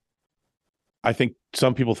I think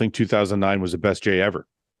some people think 2009 was the best Jay ever.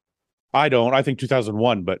 I don't. I think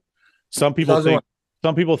 2001, but some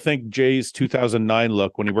people think Jay's 2009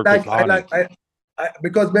 look when he worked with Hani.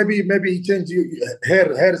 Because maybe he changed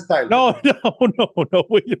hairstyle. No.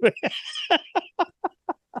 Wait a minute.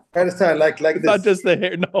 Hairstyle like this. Not just the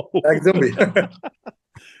hair. No. Like zombie.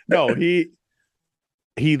 No,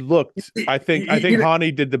 he looked. I think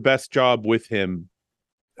Hani did the best job with him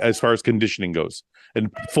as far as conditioning goes,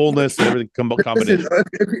 and fullness and everything combination.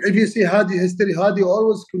 If you see Hadi history, Hadi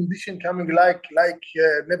always condition coming like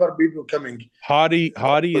never people coming. Hadi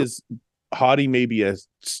may be a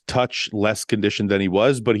touch less conditioned than he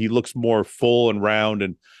was, but he looks more full and round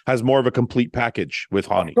and has more of a complete package with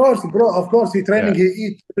Hani. Of course, bro. Of course, he training. Yeah. He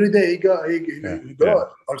eat every day. He go. Yeah.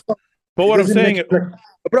 But what I'm saying, bro,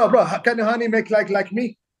 can Hani make like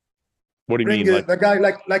me? What do you mean? Like the guy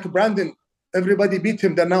like Brandon. Everybody beat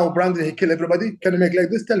him. Then now Brandon he kill everybody. Can you make like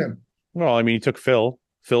this? Tell him. Well, I mean, he took Phil.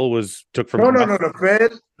 Phil took from. No.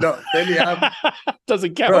 Phil, you have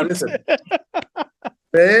doesn't count. Bro, listen.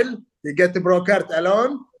 Phil, you get the pro card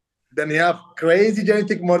alone. Then you have crazy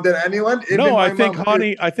genetic more than anyone. No, I think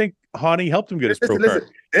Hani helped him get his pro card.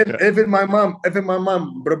 Even my mom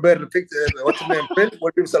prepared what's his name? Phil,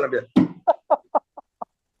 what do you celebrate?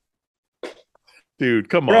 Dude,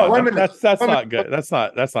 come on. That's not good. That's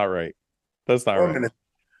not right. That's not right. Minute.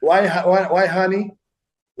 Why Hani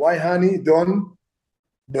don't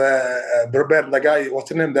prepare the guy, what's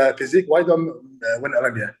his name, the physique? Why don't win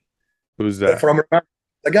Olympia? Who's that? From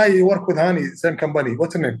the guy you work with Hani, same company.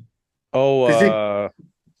 What's his name? Oh,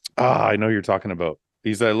 I know you're talking about.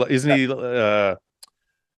 Isn't he?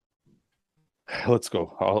 Let's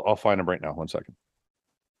go. I'll find him right now. 1 second.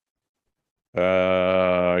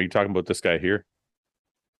 Are you talking about this guy here?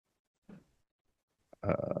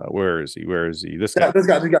 Where is he? This guy. This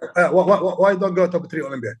guy. Why don't go top 3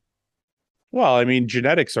 Olympia? Well, I mean,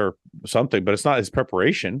 genetics are something, but it's not his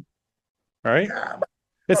preparation, right? Yeah,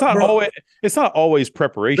 it's not always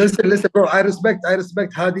preparation. Listen, bro. I respect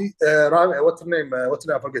Hadi. What's her name? I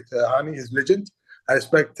forget. Hani, his legend. I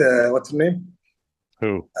respect what's her name?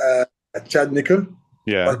 Who? Chad Nickel.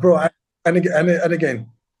 Yeah. But bro, and again,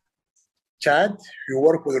 Chad, you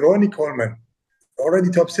work with Ronnie Coleman. Already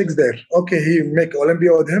top 6 there. Okay, he make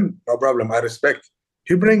Olympia with him. No problem. I respect.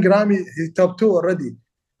 He bring Rami. He's top 2 already.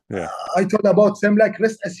 Yeah. I told about same like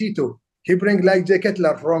Chris Asito. He bring like Jay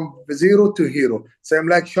Cutler from 0 to hero. Same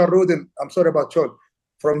like Sean Roden. I'm sorry about Sean.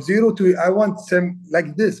 From 0 to I want same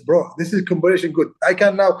like this, bro. This is combination good. I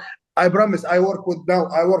can now. I promise. I work with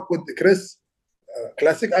Chris.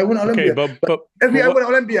 Classic. I win Olympia. Okay, but I win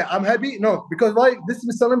Olympia, I'm happy. No, because why? This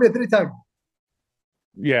is Mr. Olympia 3 times.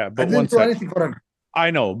 Yeah, but I didn't do anything for him. I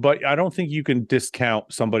know, but I don't think you can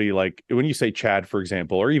discount somebody like when you say Chad, for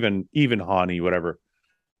example, or even Hani, whatever.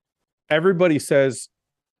 Everybody says,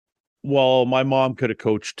 well, my mom could have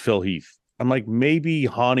coached Phil Heath. I'm like, maybe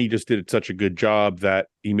Hani just did such a good job that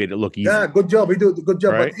he made it look easy. Yeah, good job. He did a good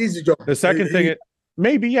job, right? But easy job. The second thing,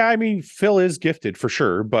 maybe, I mean, Phil is gifted for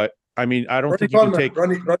sure, but I mean, I don't think you can take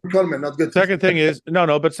Ronnie Coleman, not good. Second thing is,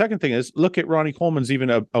 but second thing is, look at Ronnie Coleman's even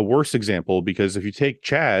a worse example, because if you take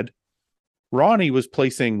Chad, Ronnie was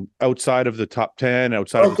placing outside of the top 10,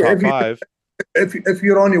 outside of the top 5. If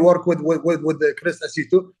you Ronnie work with the Chris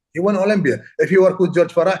Asito, he won Olympia. If you work with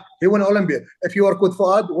George Farah, he won Olympia. If you work with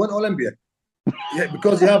Fuad, won Olympia. Yeah,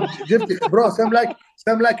 because you have bro. Same like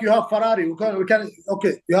you have Ferrari. We can.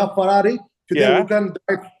 Okay, you have Ferrari today. Yeah.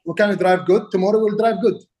 We can drive good. Tomorrow we'll drive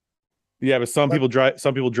good. Yeah, but some people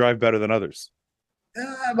drive better than others.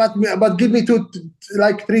 Yeah, but give me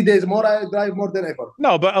 3 days more. I drive more than ever.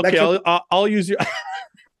 No, but okay, I'll use you.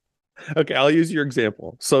 Okay, I'll use your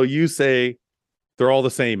example. So you say they're all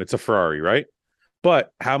the same. It's a Ferrari, right?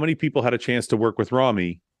 But how many people had a chance to work with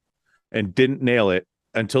Rami and didn't nail it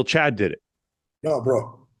until Chad did it? No,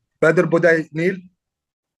 bro. Badr Budai Neil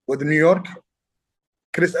with New York,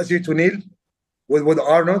 Chris Asito Neil with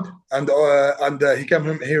Arnold, and he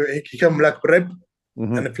came like prep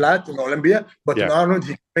Mhm. and flat in Olympia, but in Yeah. Arnold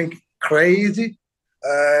he came crazy.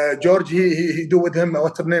 George, he do with him.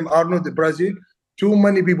 What's her name? Arnold, the Brazil. Too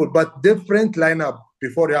many people, but different lineup.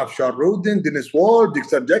 Before you have Sean Roden, Dennis Ward,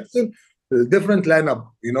 Dexter Jackson, different lineup,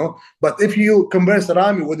 you know. But if you compare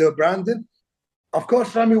Rami with Brandon, of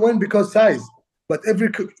course Rami win because size. But every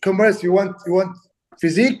commerce you want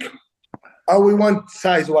physique, or we want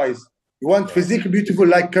size wise. You want physique beautiful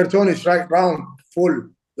like cartoonish, right, round, full,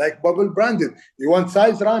 like bubble Brandon. You want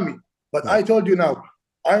size Rami. But I told you now,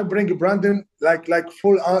 I bring Brandon like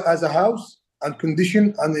full as a house and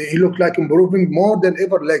condition, and he looked like improving more than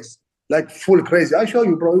ever legs, like full crazy. I show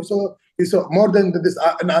you, bro. You saw more than this,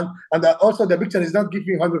 and also the picture is not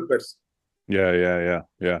giving 100%.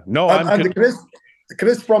 Yeah. No, And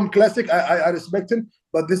Chris from Classic, I respect him,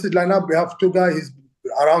 but this is lineup. We have two guys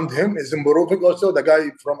around him. Is improving also. The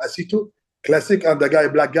guy from Asito Classic and the guy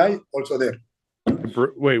black guy also there.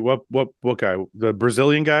 Wait, what guy? The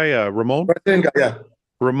Brazilian guy, Ramon? Brazilian guy, yeah.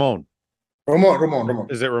 Ramon. Ramon.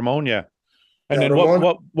 Is it Ramon? Yeah. And Yeah, then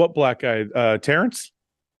Ramon. what black guy? Terrence?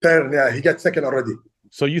 Yeah, he got second already.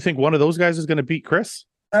 So you think one of those guys is going to beat Chris?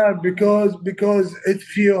 Because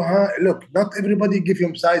if you look, not everybody give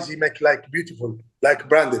him size. He make like beautiful, like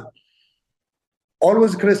Brandon.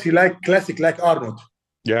 Always Chris, he like classic, like Arnold.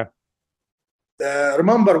 Yeah.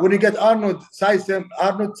 Remember when you get Arnold size, same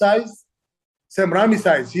Rami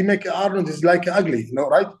size, he make Arnold is like ugly, you know,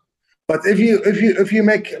 right? But if you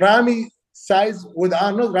make Rami size with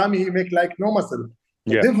Arnold, Rami he make like no muscle,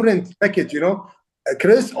 Yeah. different package, you know.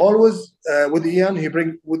 Chris always with Ian, he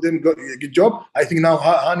bring with him good job. I think now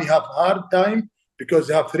Hani have hard time because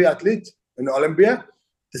they have 3 athletes in Olympia.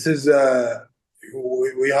 This is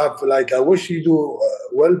we have like I wish you do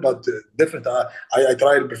well, but different. I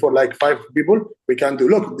tried before like 5 people. We can do.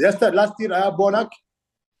 Look, last year I have Bonac,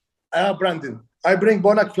 I have Brandon. I bring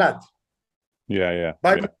Bonac flat. Yeah.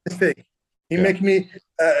 By mistake, he make me.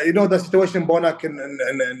 You know the situation Bonac and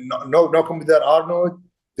no competitor Arnold.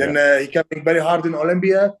 Then he coming very hard in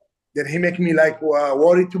Olympia. Then he make me like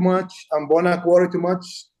worry too much. And Bonac worry too much.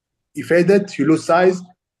 He faded. He lose size.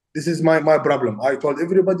 This is my problem. I told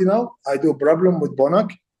everybody now. I do problem with Bonac.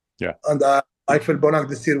 Yeah. And I feel Bonac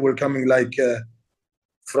this year will coming like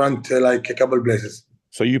front like a couple places.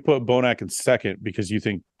 So you put Bonac in second because you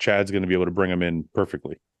think Chad's going to be able to bring him in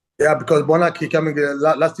perfectly. Yeah, because Bonac he coming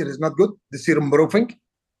last year is not good. This year improving.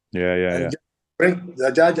 Yeah. Bring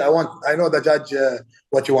the judge. I know the judge.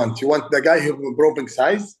 What you want? You want the guy who improving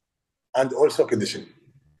size and also condition.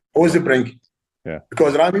 Who's it bring? Yeah.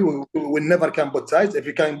 Because Rami will never can put size. If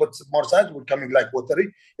you can put more size, will coming like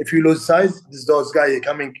watery. If you lose size, those guys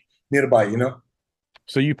coming nearby. You know.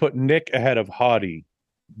 So you put Nick ahead of Hadi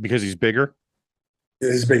because he's bigger.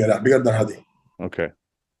 He's bigger than Hadi. Okay.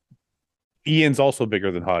 Ian's also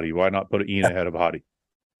bigger than Hadi. Why not put Ian ahead of Hadi?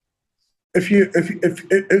 If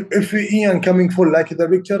Ian coming full like the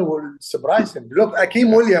picture will surprise him. Look, Akeem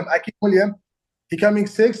William, he coming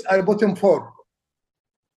 6. I put him 4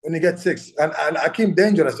 when he gets 6. And Akeem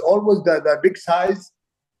dangerous. Always the big size.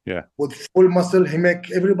 Yeah. With full muscle, he make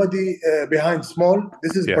everybody behind small.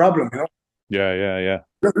 This is problem, you know. Yeah.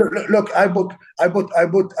 Look, I bought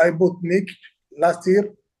Nick last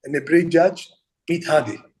year in the pre-judge beat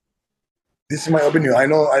Hadi. This is my opinion. I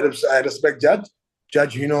know I respect Judge.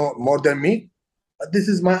 Judge, you know more than me. But this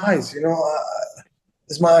is my eyes, you know.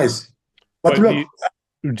 It's my eyes. But look,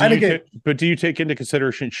 do you take into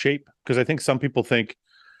consideration shape? Because I think some people think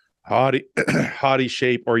Hadi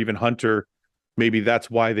shape or even Hunter, maybe that's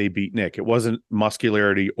why they beat Nick. It wasn't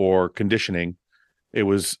muscularity or conditioning. It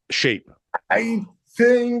was shape. I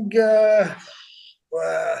think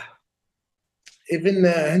even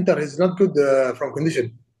Hunter is not good from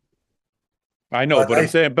condition. I know,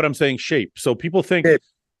 but I'm saying shape. So people think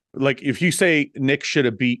like if you say Nick should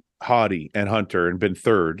have beat Hadi and Hunter and been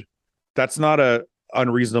third, that's not a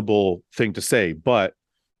unreasonable thing to say. But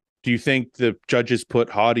do you think the judges put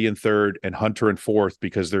Hadi in third and Hunter in fourth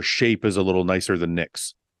because their shape is a little nicer than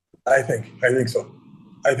Nick's? I think so.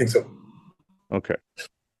 Okay.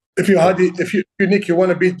 If you Nick, you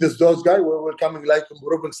want to beat those guys, we're coming like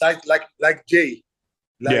improving side, like Jay,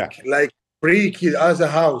 like Freak as a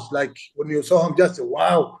house. Like when you saw him, just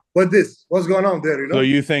wow, what's going on there? You know.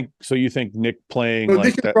 So you think Nick playing condition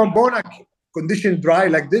like that from Bonac, condition dry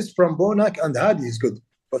like this from Bonac and Hadi is good.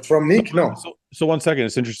 But from Nick, no. So 1 second,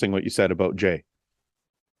 it's interesting what you said about Jay.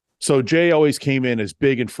 So Jay always came in as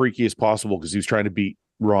big and freaky as possible because he was trying to beat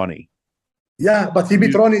Ronnie. Yeah, but he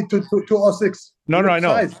beat Ronnie to 206. No, I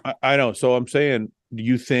know. I know. So I'm saying, do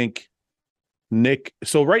you think Nick?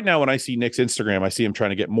 So right now, when I see Nick's Instagram, I see him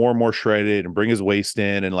trying to get more and more shredded and bring his waist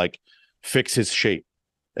in and like fix his shape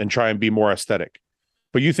and try and be more aesthetic.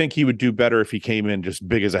 But you think he would do better if he came in just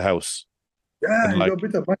big as a house? Yeah, like,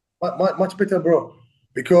 better, much better, bro.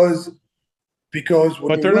 Because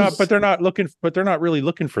but they're not really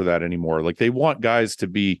looking for that anymore. Like they want guys to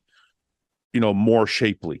be, more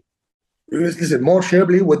shapely. Listen, more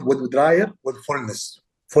shapely with dryer, with fullness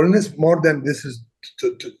more than this is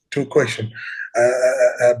to question.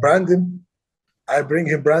 Brandon, I bring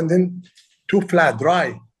him Brandon too flat,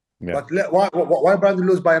 dry. Yeah. But why Brandon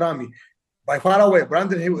lose by Rami? By far away,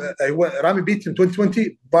 Brandon. Rami beat him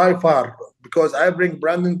 2020 by far because I bring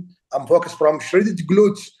Brandon. I'm focused from shredded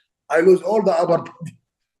glutes. I lose all the upper body.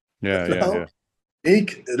 Yeah.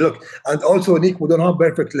 Nick, look, and also Nick, we don't have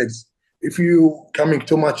perfect legs. If you coming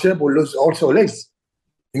too much up, we lose also legs.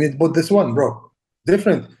 You need to put this one, bro.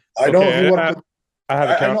 Different. I know he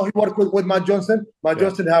worked with Matt Johnson. Matt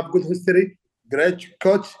Johnson have good history. Great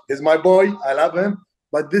coach. He's my boy. I love him.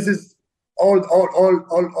 But this is all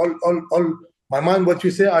my mind. What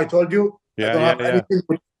you say, I told you. I don't have anything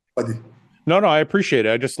with anybody. No, I appreciate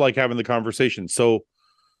it. I just like having the conversation. So,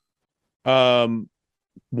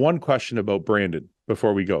 one question about Brandon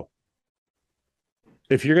before we go.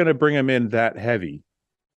 If you're going to bring him in that heavy,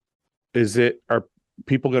 are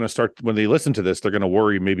people going to start, when they listen to this, they're going to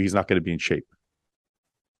worry maybe he's not going to be in shape?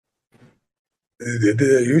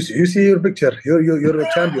 You see your picture. You're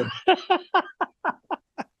a champion.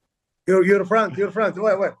 You're front.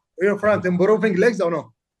 Wait. You're front. Improving legs or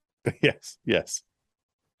no? Yes.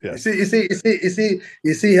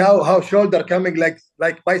 You see how shoulder coming like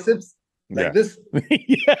biceps, like this.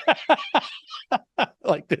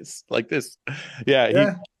 like this.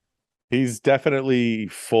 Yeah. He's definitely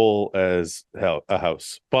full as hell a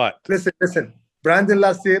house. But listen. Brandon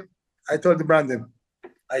last year, I told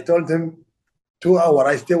him 2 hours.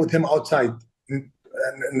 I stay with him outside, and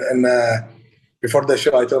before the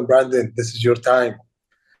show, I told Brandon, "This is your time."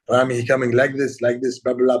 Rami, he coming like this,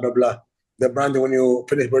 blah blah blah blah. The Brandon, when you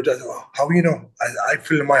finish, how you know? I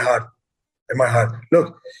feel in my heart.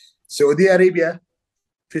 Look, Saudi Arabia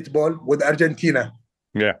football with Argentina.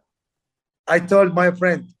 Yeah. I told my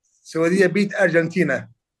friend, Saudi beat Argentina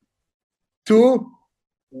 2-1.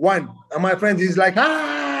 And my friend is like,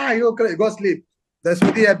 you go sleep. The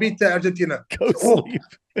Saudi beat Argentina. Go sleep.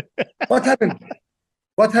 What happened?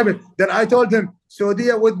 Then I told him,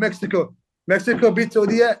 Saudi with Mexico. Mexico beat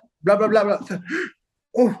Saudi, blah, blah, blah, blah.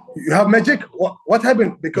 Oh, you have magic? What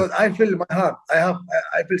happened? Because I feel in my heart.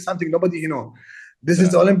 I feel something nobody, This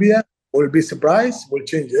is the Olympia. Will be surprised. Will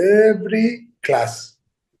change every class.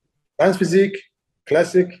 Advanced physique,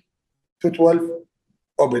 classic, 212,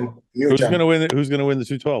 open. Who's going to win? Who's going to win the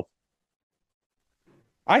 212?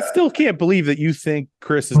 I still can't believe that you think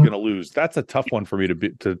Chris is going to lose. That's a tough one for me to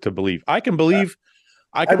believe. I can believe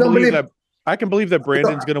that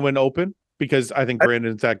Brandon's going to win open because I think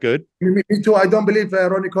Brandon's that good. Me too. I don't believe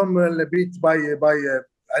Ronnie Coleman will beat by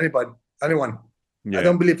anyone. Yeah. I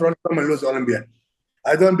don't believe Ronnie Coleman lose Olympia.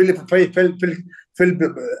 I don't believe Phil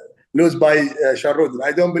lose by Sharud.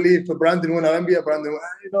 I don't believe Brandon win Olympia. Brandon,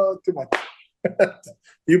 too much.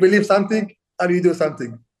 You believe something and you do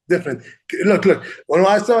something different. Look. When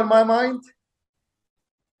I saw in my mind,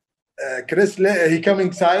 Chris, he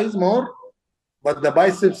coming size more, but the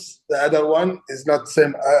biceps, the other one is not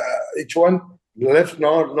same. Each one left,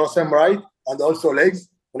 no same right, and also legs.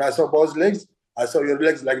 When I saw both legs, I saw your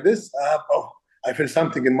legs like this. I feel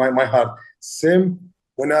something in my heart. Same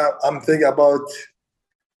when I'm thinking about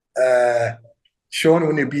Sean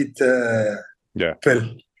when you beat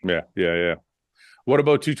Phil. Yeah. What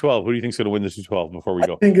about 212? Who do you think's going to win the 212 before we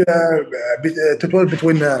go? I think 212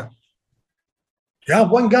 between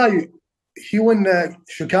one guy. He won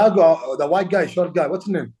Chicago, the white guy, short guy. What's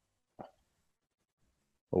his name?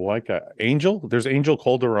 The white guy. Angel? There's Angel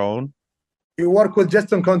Calderon. You work with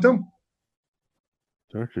Justin Compton?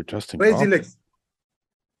 Dr. Justin Crazy Compton. legs.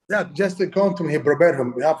 Yeah, Justin Compton, he prepared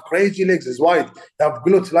him. You have crazy legs. He's white. You have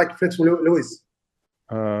glutes like Fritz Lewis.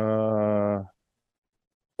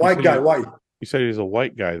 White guy, white. You said he's a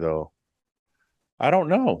white guy, though. I don't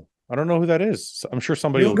know. I don't know who that is. I'm sure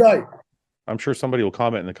somebody will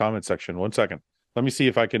comment in the comment section. 1 second. Let me see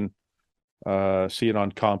if I can see it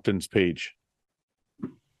on Compton's page.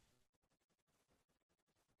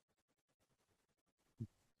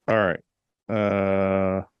 All right.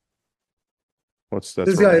 What's that?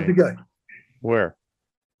 This guy, the guy. Where?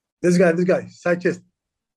 This guy, side chest.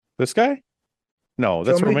 This guy? No,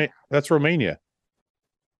 that's That's Romania.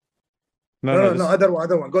 No, other one.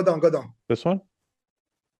 Go down. This one?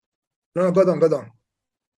 No, go down.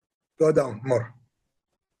 Go down more.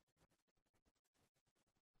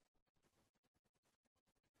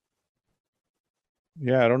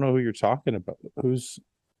 Yeah, I don't know who you're talking about. Who's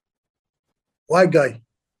white guy?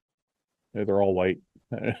 Yeah, they're all white.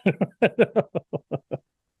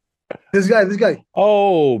 This guy.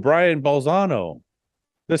 Oh, Brian Balzano.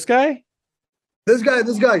 This guy? This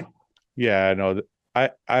guy. Yeah, no, I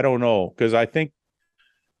don't know, because I think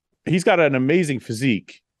he's got an amazing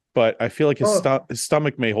physique, but I feel like his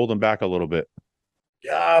stomach may hold him back a little bit.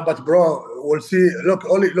 Yeah, but bro, we'll see. Look.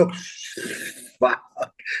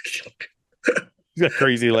 He's got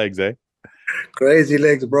crazy legs, eh? Crazy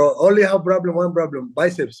legs, bro. Only have one problem,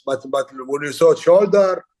 biceps. But when you saw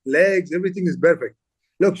shoulder, legs, everything is perfect.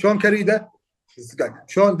 Look, Sean Karida, this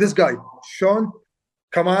guy, Sean,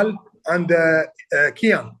 Kamal, and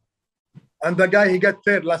Kian, and the guy he got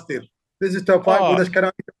third last year. This is top 5 with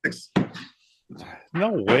Ashkanani 6.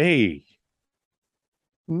 No way.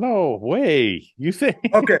 No way. You think?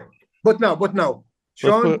 Okay, but now,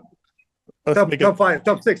 Sean, top 5,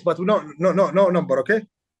 top 6, but no number. Okay.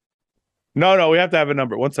 No, we have to have a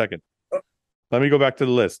number. 1 second. Let me go back to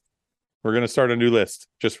the list. We're going to start a new list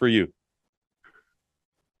just for you.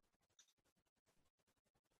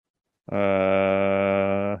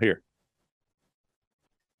 Here.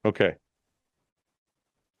 Okay.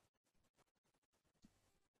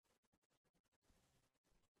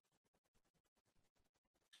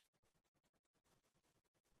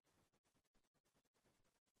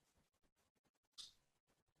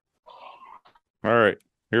 All right,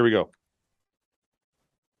 here we go.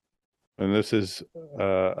 And this is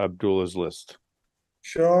Abdullah's list.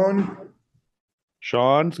 Sean's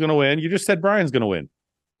going to win. You just said Brian's going to win.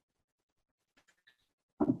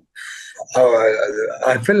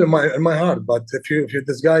 I feel in my heart, but if you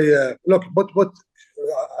this guy look, but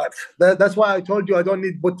that's why I told you I don't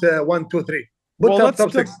need 1, 2, 3. But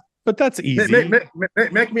top 6. But that's easy.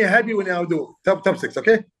 Make me happy when I do top 6.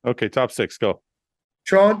 Okay. Okay, top 6. Go.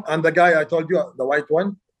 Sean and the guy I told you, the white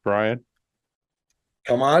one. Brian.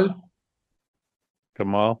 Kamal.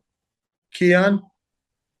 Kian.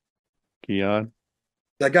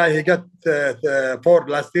 The guy he got 4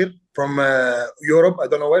 last year from Europe. I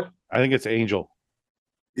don't know where. I think it's Angel.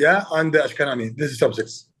 Yeah, and Ashkanani. This is top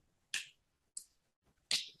 6.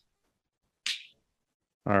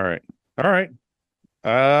 All right.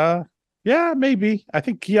 Yeah, maybe. I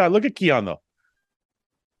think Kian. Look at Kian though.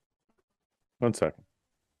 1 second.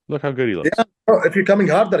 Look how good he looks. Yeah, if you're coming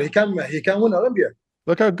harder, he can win Olympia.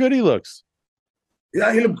 Look how good he looks.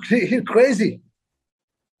 Yeah, he's crazy.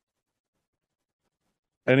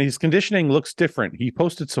 And his conditioning looks different. He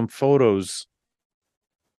posted some photos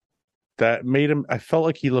that made him, I felt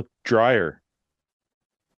like he looked drier.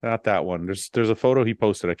 Not that one. There's a photo he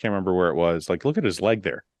posted. I can't remember where it was. Like, look at his leg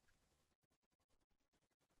there.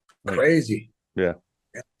 Like, crazy. Yeah.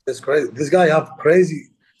 It's crazy. This guy have crazy.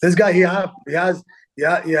 This guy he has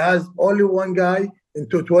only one guy in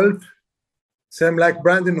 212. Same like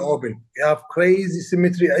Brandon Open. You have crazy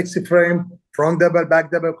symmetry, X frame, front double, back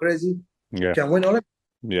double, crazy. Yeah. Can win Olympic.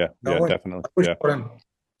 Yeah, definitely. Yeah.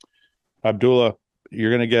 Abdullah,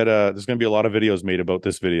 you're gonna get there's gonna be a lot of videos made about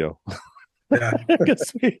this video. Yeah.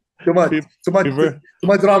 Too much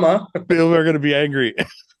drama. People are gonna be angry.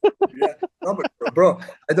 Yeah. No, but bro,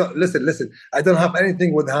 I don't listen. I don't have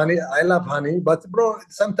anything with Hani. I love Hani, but bro,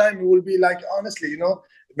 sometimes it will be like, honestly,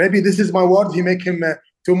 maybe this is my word. He make him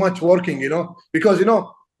too much working, because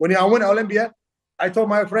when I win Olympia, I told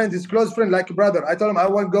my friend, his close friend, like a brother, I told him I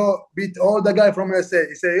want to go beat all the guy from USA.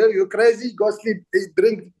 He said, you crazy? Go sleep,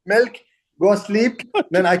 drink milk, go sleep.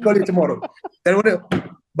 Then I call you tomorrow.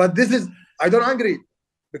 But this is, I don't angry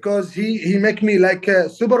because he make me like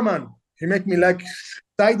Superman. He make me like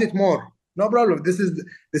excited more. No problem. This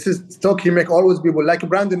is talk. He make always people like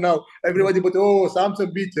Brandon now. Everybody but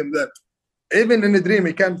Samson beat him. Even in a dream,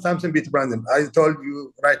 he can't Samson beat Brandon. I told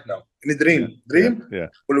you right now. In a dream,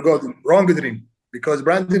 will go wrong dream. Because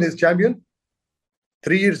Brandon is champion.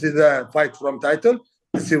 3 years is a fight from title.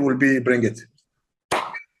 This year will be bring it.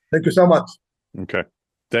 Thank you so much. Okay.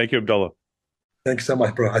 Thank you, Abdullah. Thank you so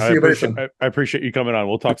much, bro. I see you very soon. I appreciate you coming on.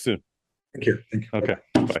 We'll talk soon. Thank you. Okay.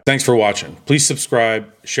 Bye. Thanks for watching. Please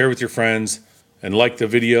subscribe, share with your friends, and like the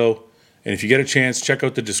video. And if you get a chance, check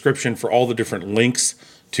out the description for all the different links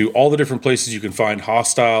to all the different places you can find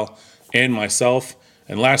Hostile and myself.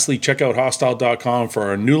 And lastly, check out hostile.com for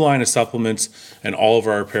our new line of supplements and all of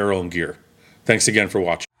our apparel and gear. Thanks again for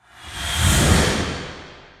watching.